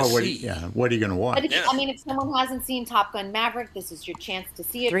nothing to see. What are you going to watch? But if someone hasn't seen Top Gun Maverick, this is your chance to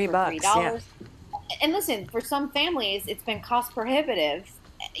see it for $3. Yeah. And listen, for some families, it's been cost prohibitive.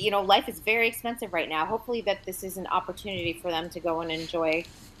 You know, life is very expensive right now. Hopefully that this is an opportunity for them to go and enjoy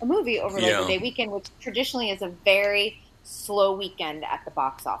a movie over Labor Day weekend, which traditionally is a very slow weekend at the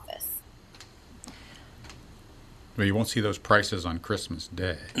box office. Well, you won't see those prices on Christmas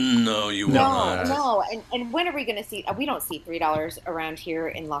Day. No, you won't. No. And when are we going to see? We don't see $3 around here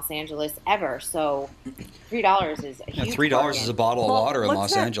in Los Angeles ever. So $3 is a huge $3 is a bottle of water in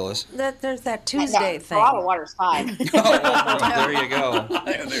Los Angeles. There's that Tuesday thing. A bottle of water's $5. There you go.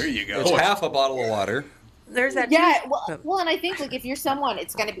 There you go. It's half a bottle of water. There's that. Well, and I think if you're someone,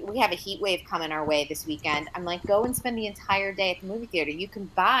 it's going to be. We have a heat wave coming our way this weekend. I'm like, go and spend the entire day at the movie theater. You can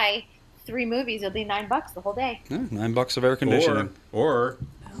buy 3 movies. It'll be $9 the whole day. $9 of air conditioning. Or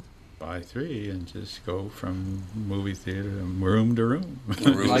buy 3 and just go from movie theater room to room.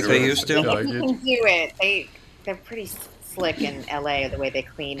 Like they used to. You can do it. They're pretty slick in LA, the way they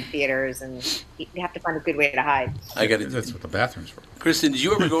clean theaters, and you have to find a good way to hide. That's what the bathrooms were. Kristen, did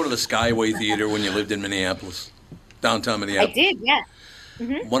you ever go to the Skyway Theater when you lived in Minneapolis, downtown Minneapolis? I did, yes.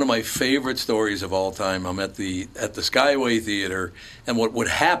 Mm-hmm. One of my favorite stories of all time. I'm at the Skyway Theater, and what would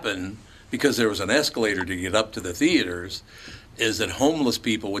happen, because there was an escalator to get up to the theaters, is that homeless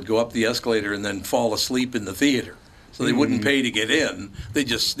people would go up the escalator and then fall asleep in the theater. So they wouldn't pay to get in. They'd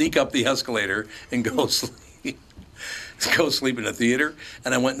just sneak up the escalator and go sleep. Go sleep in the theater.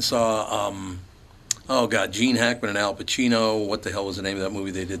 And I went and saw, Gene Hackman and Al Pacino. What the hell was the name of that movie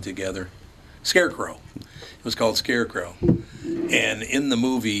they did together? Scarecrow. It was called Scarecrow. And in the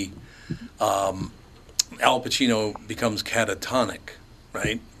movie, Al Pacino becomes catatonic,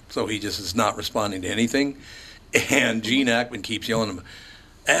 right? So he just is not responding to anything. And Gene Hackman keeps yelling at him,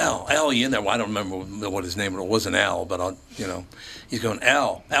 Al, you in there? Well, I don't remember what his name was. It wasn't Al, but he's going,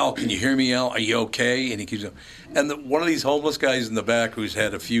 Al, can you hear me, Al? Are you okay? And he keeps going. And one of these homeless guys in the back who's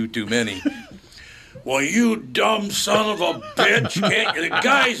had a few too many, well, you dumb son of a bitch, the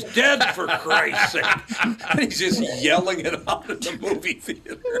guy's dead, for Christ's sake. And he's just yelling it out at the movie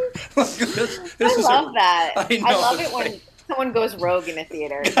theater. I love that. I know, I love it's it when someone goes rogue in a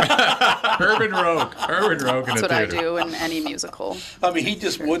theater. Urban rogue in That's a what I theater. do in any musical. I mean, he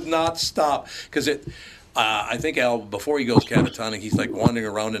just would not stop because I think Al, before he goes catatonic, he's like wandering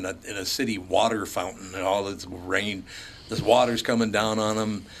around in a city water fountain and all this rain. This water's coming down on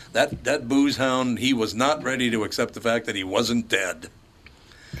him. That booze hound, he was not ready to accept the fact that he wasn't dead.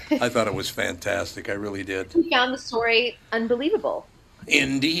 I thought it was fantastic. I really did. He found the story unbelievable.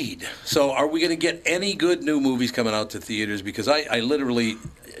 Indeed. So are we going to get any good new movies coming out to theaters? Because I literally,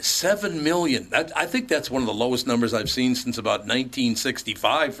 7 million. I think that's one of the lowest numbers I've seen since about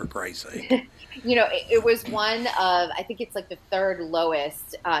 1965, for Christ's sake. You know, it was one of, I think it's like the third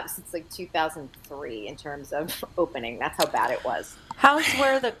lowest since like 2003 in terms of opening. That's how bad it was. How's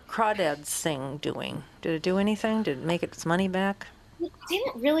Where the Crawdads Sing doing? Did it do anything? Did it make its money back? It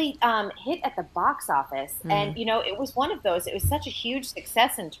didn't really hit at the box office. And, you know, it was one of those, it was such a huge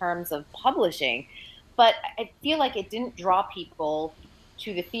success in terms of publishing, but I feel like it didn't draw people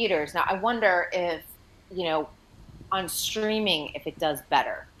to the theaters. Now, I wonder if, you know, on streaming, if it does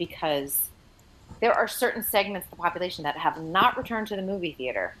better, because there are certain segments of the population that have not returned to the movie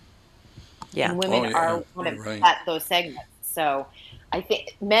theater. Yeah. And women are one of those segments. So I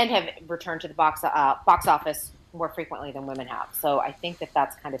think men have returned to the box office more frequently than women have. So I think that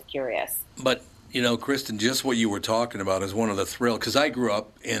that's kind of curious. But, you know, Kristen, just what you were talking about is one of the thrills, because I grew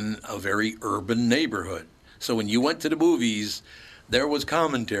up in a very urban neighborhood. So when you went to the movies, there was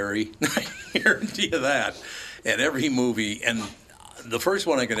commentary, I guarantee you that, at every movie. And the first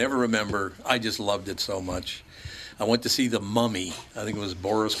one I can ever remember, I just loved it so much. I went to see The Mummy. I think it was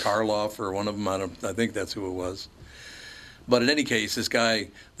Boris Karloff or one of them. I think that's who it was. But in any case,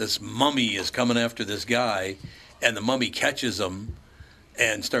 this mummy is coming after this guy, and the mummy catches him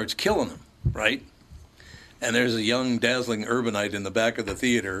and starts killing him, right? And there's a young, dazzling urbanite in the back of the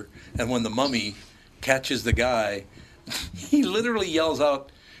theater, and when the mummy catches the guy, he literally yells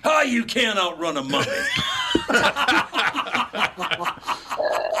out, "Ah, you can't outrun a mummy."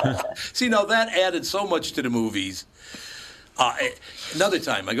 See, now that added so much to the movies. Another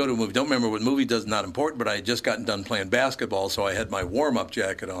time, I go to a movie. Don't remember what movie does, not important, but I had just gotten done playing basketball, so I had my warm-up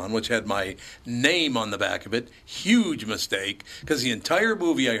jacket on, which had my name on the back of it. Huge mistake, because the entire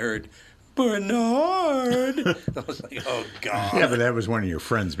movie I heard, "Bernard." I was like, oh, God. Yeah, but that was one of your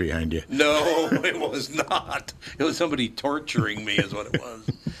friends behind you. No, it was not. It was somebody torturing me is what it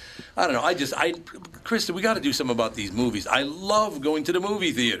was. I don't know. Kristen, we got to do something about these movies. I love going to the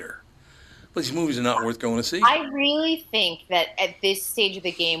movie theater. But these movies are not worth going to see. I really think that at this stage of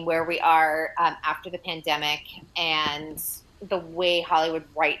the game where we are after the pandemic and the way Hollywood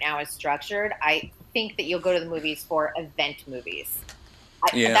right now is structured, I think that you'll go to the movies for event movies.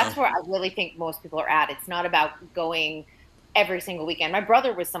 That's where I really think most people are at. It's not about going every single weekend. My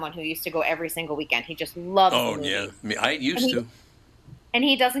brother was someone who used to go every single weekend. He just loves the movies. Yeah. I mean, I used to. And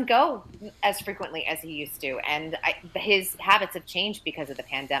he doesn't go as frequently as he used to. And his habits have changed because of the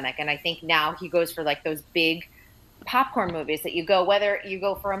pandemic. And I think now he goes for like those big popcorn movies that you go, whether you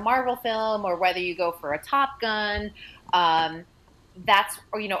go for a Marvel film or whether you go for a Top Gun, or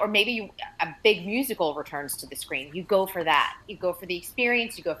maybe a big musical returns to the screen. You go for that. You go for the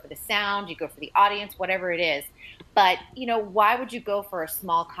experience. You go for the sound. You go for the audience, whatever it is. But, you know, why would you go for a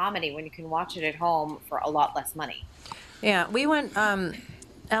small comedy when you can watch it at home for a lot less money? Yeah, we went,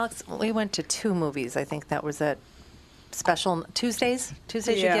 Alex, we went to 2 movies. I think that was at special Tuesdays.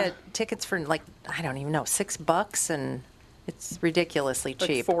 Tuesdays you get tickets for like, I don't even know, $6, and it's ridiculously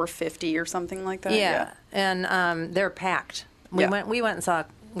cheap. Like $4.50 or something like that. Yeah. And they're packed. We went and saw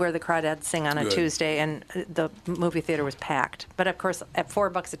Where the Crawdads Sing on a Tuesday, and the movie theater was packed. But of course, at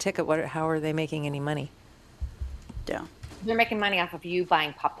 $4 a ticket, how are they making any money? Yeah. They're making money off of you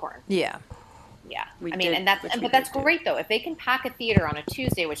buying popcorn. Yeah. Yeah, but that's great though. If they can pack a theater on a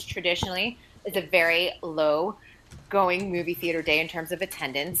Tuesday, which traditionally is a very low-going movie theater day in terms of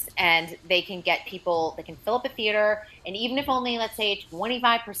attendance, and they can get people, they can fill up a theater, and even if only, let's say,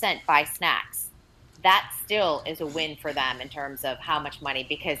 25% buy snacks, that still is a win for them in terms of how much money,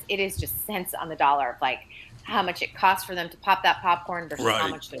 because it is just cents on the dollar of like how much it costs for them to pop that popcorn versus how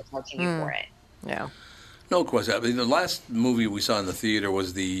much they're charging you for it. Yeah. No question. I mean, the last movie we saw in the theater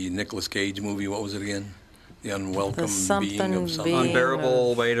was the Nicolas Cage movie. What was it again? The Unwelcome Being of Something.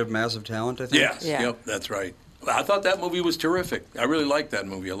 Unbearable Weight of Massive Talent, I think. Yes. Yeah. Yep, that's right. I thought that movie was terrific. I really liked that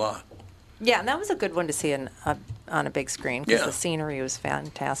movie a lot. Yeah, and that was a good one to see on a big screen because the scenery was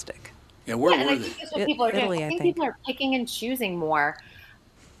fantastic. Yeah, where were I think that's what people are doing. I think people are picking and choosing more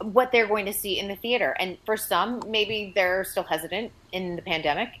what they're going to see in the theater. And for some, maybe they're still hesitant in the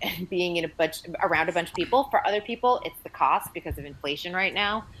pandemic and being in around a bunch of people. For other people, it's the cost because of inflation right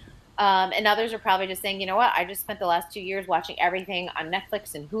now. And others are probably just saying, you know what, I just spent the last 2 years watching everything on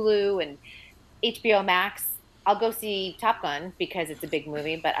Netflix and Hulu and HBO Max. I'll go see Top Gun because it's a big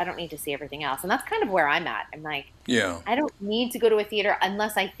movie, but I don't need to see everything else. And that's kind of where I'm at. I'm like, I don't need to go to a theater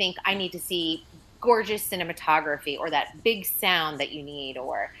unless I think I need to see gorgeous cinematography or that big sound that you need,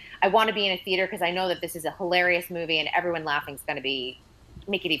 or I want to be in a theater because I know that this is a hilarious movie and everyone laughing is going to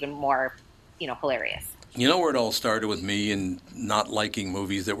make it even more, hilarious. You know where it all started with me and not liking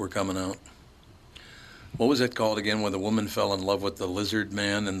movies that were coming out? What was it called again, when the woman fell in love with the lizard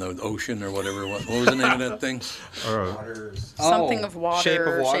man in the ocean or whatever? What was the name of that thing? Something of water. Shape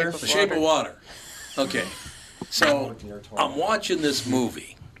of Water. Shape of Water. Okay. So I'm watching this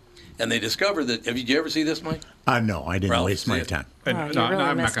movie, and they discover that. Did you ever see this, Mike? No, I didn't waste my time. I'm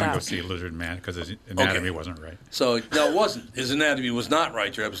not going to go see Lizard Man because his anatomy wasn't right. So, no, it wasn't. His anatomy was not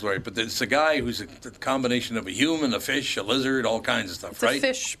right. You're absolutely right. But it's a guy who's a combination of a human, a fish, a lizard, all kinds of stuff, right? It's a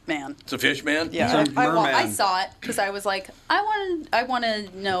fish man. It's a fish man? Yeah. I saw it because I was like, I want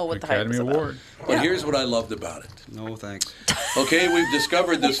to know what the hype is about. Award. But here's what I loved about it. No, thanks. Okay, we've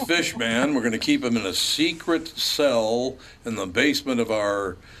discovered this fish man. We're going to keep him in a secret cell in the basement of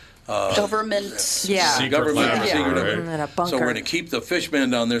our... government, government secret. In a bunker. So we're going to keep the fish man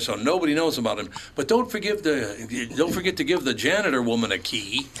down there so nobody knows about him. But don't forget to give the janitor woman a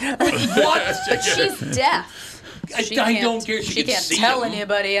key. What? But she's deaf. I don't care. She can't see tell him.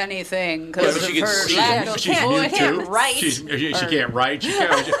 anybody anything because but of she can her see lack him. of She's voice. mute too. Right. She can't write. She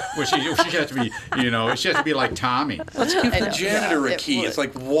has to be, she has to be like Tommy. Let's give the janitor a key. It's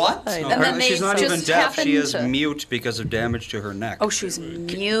like, what? And then She's not even deaf. She is to... mute because of damage to her neck. Oh, she's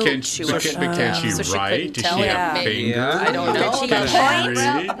mute. Can she write? So she Does she have fingers? Yeah. I don't know. Can she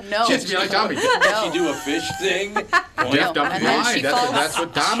read? No. She has to be like Tommy. Does she do a fish thing? Deaf, dumb, and blind. That's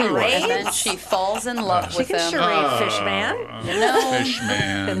what Tommy was. And then she falls in love with She can him. charade fish man. Fish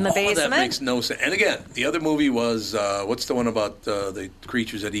man. In the basement. That makes no sense. And again, the other movie was, what's the one about the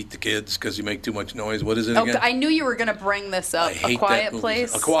creatures that eat the kids because you make too much noise? What is it again? I knew you were going to bring this up. I hate A Quiet that movie.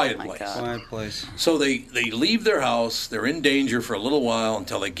 Place. A Quiet Oh my Place. God. Quiet Place. So they leave their house. They're in danger for a little while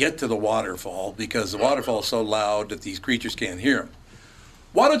until they get to the waterfall because the waterfall is so loud that these creatures can't hear them.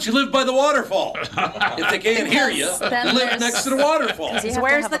 Why don't you live by the waterfall? If they can't hear you, live next to the waterfall.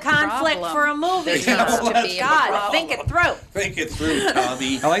 Where's the conflict for a movie? God, think it through. Think it through,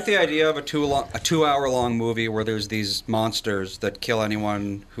 Tommy. I like the idea of a 2 hour long movie where there's these monsters that kill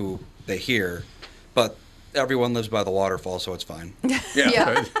anyone who they hear, but everyone lives by the waterfall, so it's fine.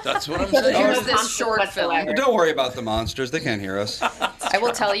 Yeah. That's what I'm saying. Here's this short film. Don't worry about the monsters; they can't hear us. I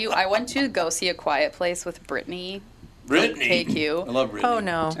will tell you, I went to go see A Quiet Place with Brittany. Brittany. KQ. I love Brittany. Oh,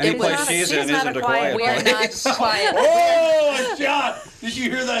 no. Any place she's in isn't a quiet We are place. not quiet. Oh, a shot! Did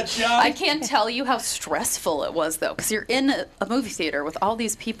you hear that shot? I can't tell you how stressful it was, though, because you're in a movie theater with all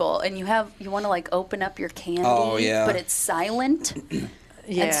these people, and you want to like open up your candy, but it's silent.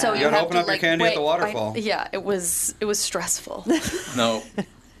 Yeah. And so You you gotta have open to up your like candy at wait. the waterfall. It was stressful. No,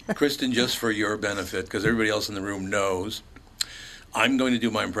 Kristen, just for your benefit, because everybody else in the room knows, I'm going to do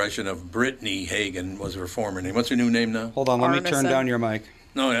my impression of Brittany Hagen was her former name. What's her new name now? Hold on, let me turn down your mic.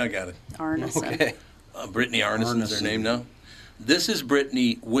 No, I got it. Arneson. Okay. Brittany Arneson is her name now. This is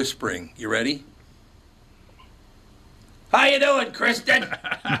Brittany whispering. You ready? How you doing, Kristen?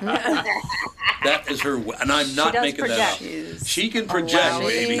 That is her, and I'm not making that up. She can project,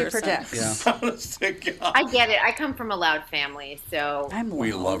 baby. She projects. Honest to God. I get it. I come from a loud family, so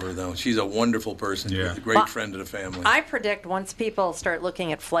We love her, though. She's a wonderful person. Yeah. A great friend of the family. I predict once people start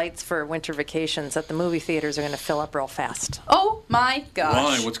looking at flights for winter vacations that the movie theaters are going to fill up real fast. Oh my gosh.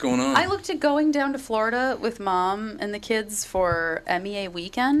 Why? What's going on? I looked at going down to Florida with Mom and the kids for MEA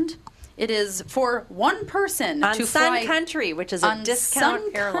weekend. It is for one person on to Sun fly Country, which is a on discount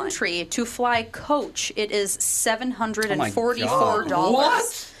Sun airline. Country to fly coach. It is $744.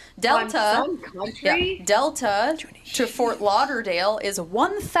 What? Delta, Sun Country? Delta to Fort Lauderdale is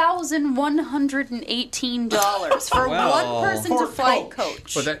 $1,118 for one person to fly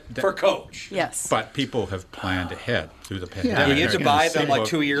coach. Well, for coach. Yes. But people have planned ahead through the pandemic. You get to buy them like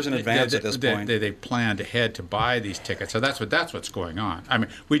People- 2 years in advance at this point. They planned ahead to buy these tickets, so that's what's going on. I mean,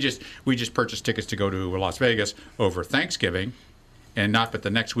 we just purchased tickets to go to Las Vegas over Thanksgiving, and not but the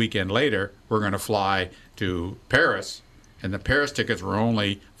next weekend later we're going to fly to Paris, and the Paris tickets were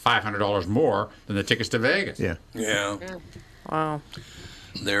only $500 more than the tickets to Vegas. Yeah. Wow.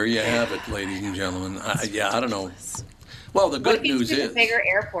 There you have it, ladies and gentlemen. I don't know. Well, the good news What if you is... choose a bigger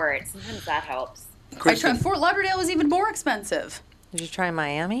airport? Sometimes that helps. I tried Fort Lauderdale was even more expensive. Did you try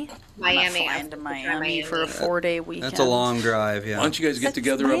Miami? Miami. I'm to Miami for a 4-day weekend. That's a long drive, yeah. Why don't you guys get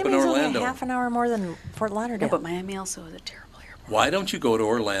together up in Miami's Orlando? only half an hour more than Fort Lauderdale. No, but Miami also is a terrible airport. Why don't you go to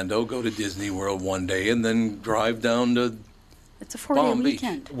Orlando, go to Disney World one day, and then drive down to It's a 4-day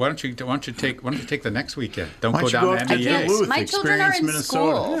weekend. Why don't you take the next weekend? Don't Why go don't you down go to up to MEA. Duluth, My children are in Minnesota.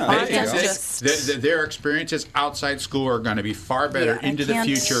 school. Yeah. Their experiences outside school are going to be far better into the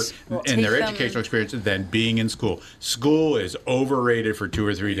future in their educational experience than being in school. School is overrated for 2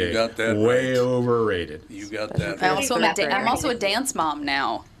 or 3 days. You got that Way overrated. You got that. I'm also a dance mom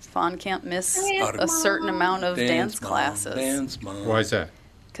now. Fawn can't miss a certain amount of dance classes. Dance mom. Why is that?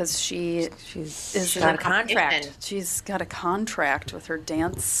 Because she's got a contract. She's got a contract with her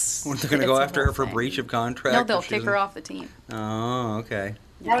dance. What, they're going to go It's a after whole her for thing. breach of contract? No, they'll if she kick her doesn't- off the team. Oh, okay.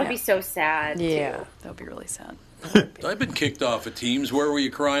 That would be so sad. Yeah. Too. That would be really sad. I've been kicked off of teams. Where were you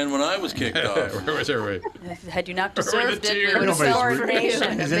crying when I was kicked off? Where was everybody? Had you not Where were deserved the it, we tears? would have Nobody's celebrated in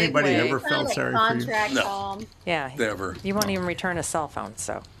a Has big anybody way. ever felt sorry for you? No. Yeah. Never. You won't even return a cell phone,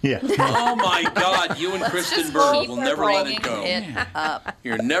 so. Yeah. Oh my God! You and Kristen Berg will never let it go. Up.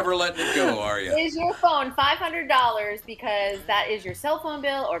 You're never letting it go, are you? Is your phone $500 because that is your cell phone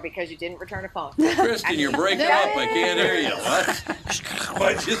bill, or because you didn't return a phone? Kristen, you're breaking up. I can't hear you. What?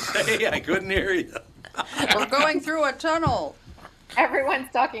 What'd you say? I couldn't hear you. We're going through a tunnel. Everyone's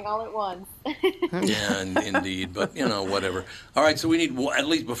talking all at once. Yeah, indeed. But, whatever. All right, so we need, at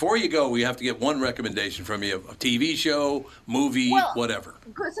least before you go, we have to get one recommendation from you. A TV show, movie, whatever.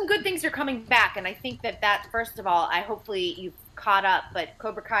 Some good things are coming back, and I think that first of all, hopefully you've caught up, but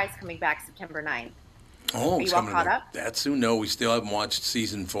Cobra Kai is coming back September 9th. Oh, Are it's you all coming caught up up? that soon? No, we still haven't watched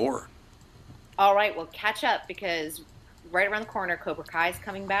season 4. All right, well, catch up, because right around the corner, Cobra Kai is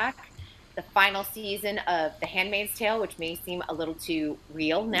coming back. The final season of The Handmaid's Tale, which may seem a little too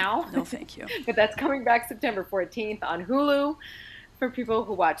real now. No, thank you. But that's coming back September 14th on Hulu for people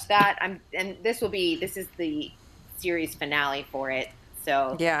who watch that. And this is the series finale for it.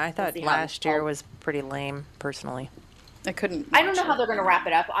 So Yeah, I thought we'll see how last this year falls. was pretty lame, personally. I couldn't. I don't know how they're going to wrap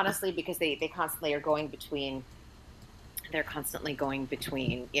it up, honestly, because they constantly are going between. They're constantly going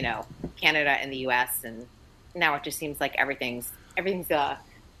between, Canada and the U.S. and now it just seems like everything's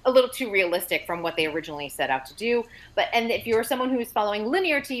a little too realistic from what they originally set out to do. And if you're someone who's following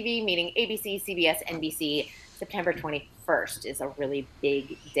linear TV, meaning ABC, CBS, NBC, September 21st is a really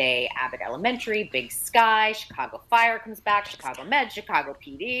big day. Abbott Elementary, Big Sky, Chicago Fire comes back, Chicago Med, Chicago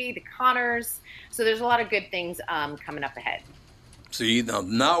PD, The Connors. So there's a lot of good things coming up ahead. See,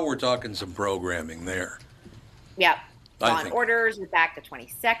 now we're talking some programming there. Yeah. I Law and think- Orders, we're back the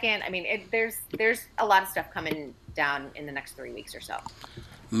 22nd. I mean, there's a lot of stuff coming down in the next 3 weeks or so.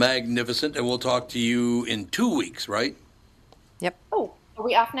 Magnificent. And we'll talk to you in 2 weeks, right? Yep. Oh, are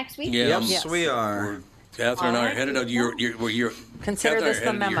we off next week? Yeah, Yes, we are. Catherine and I are headed out. You're Consider Catherine this and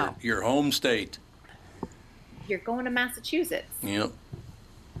I are the headed to memo. Your home state. You're going to Massachusetts. Yep.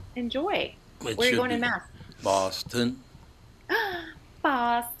 Enjoy. It Where are you should going be in Mass? Boston.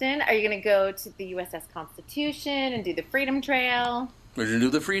 Boston. Are you going to go to the USS Constitution and do the Freedom Trail? We're going to do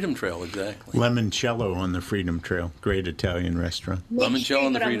the Freedom Trail, exactly. Limoncello on the Freedom Trail. Great Italian restaurant. Limoncello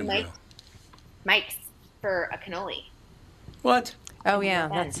on the Put Freedom Trail. Mike's for a cannoli. What? Oh, yeah,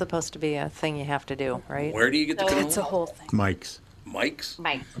 that's supposed to be a thing you have to do, right? Where do you get the So- cannoli? It's a whole thing. Mike's. Mike's?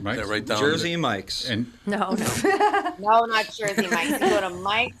 Mike. Is that right down Jersey there? Mike's. And No. No, not Jersey Mike's. You go to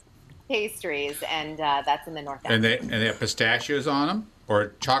Mike's Pastries, and that's in the North End. they have pistachios on them,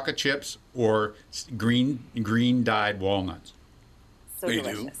 or chocolate chips, or green dyed walnuts. So They do.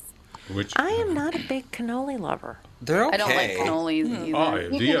 delicious. Which I am not a big cannoli lover. They're okay. I don't like cannolis either. Oh, You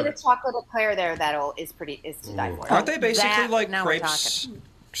the can other. get a chocolate eclair there is to die for. Aren't they basically That- like now we're crepes,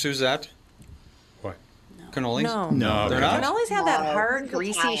 Suzette? What? Cannolis? No, they're not. Cannolis have that No, hard, it's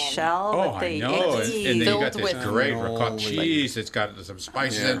greasy Italian. shell Oh, with I the know. icky. And then you got Filled this with great cannoli. ricotta cheese. It's got some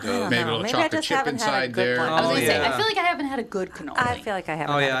spices in it. I don't Maybe a know. little Maybe I chocolate just chip haven't had a inside good there. one. I was Oh, gonna say, yeah. I feel like I haven't had a good cannoli. I feel like I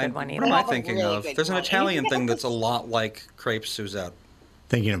haven't Oh had yeah, a good one what either. am I have a thinking really of? good There's an cannoli. Italian You can thing get that's a lot like crepes Suzette.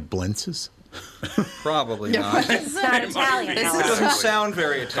 Thinking of Blintzes? Probably not. It It's not Italian. however. doesn't sound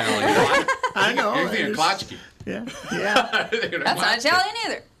very Italian. I know. You're thinking Klotchki. Yeah. Yeah. That's not Italian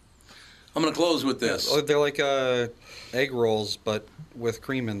either. I'm going to close with this. Oh, they're like egg rolls, but with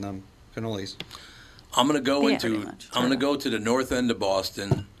cream in them. Cannolis. I'm going to go Yeah. into. Pretty much. I'm going to go to the north end of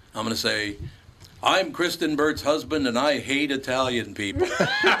Boston. I'm going to say, I'm Kristen Burt's husband, and I hate Italian people.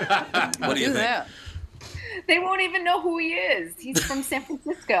 What do you Do think? that. They won't even know who he is. He's from San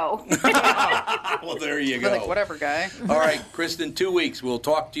Francisco. Well, there you They're go. like, whatever, guy. All right, Kristen, 2 weeks. We'll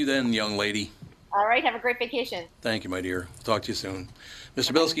talk to you then, young lady. All right, have a great vacation. Thank you, my dear. Talk to you soon.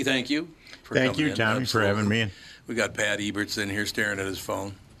 Mr. Bilski, thank you for Thank coming you, in. Tommy, for Absolutely. having me in. We got Pat Eberts in here staring at his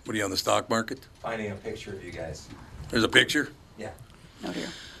phone. What are you on the stock market? Finding a picture of you guys. There's a picture. Yeah. Oh dear.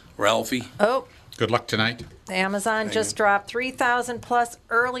 Ralphie. Oh, Good luck tonight. Amazon just dropped 3,000 plus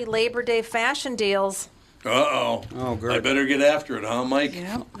early Labor Day fashion deals. Uh-oh. Oh, good. I better get after it, huh, Mike?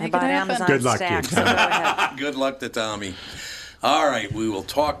 Yeah, I bought Amazon Good luck stacks. to you, So go ahead. Good luck to Tommy. All right, we will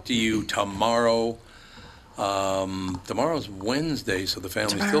talk to you tomorrow. Tomorrow's Wednesday, so the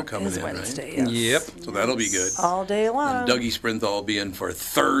family's still coming is in, Wednesday, right? yes. Yep. So that'll be good. All day long. And Dougie Sprinthal will be in for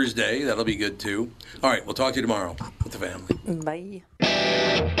Thursday. That'll be good, too. All right, we'll talk to you tomorrow with the family.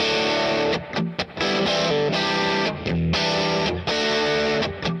 Bye.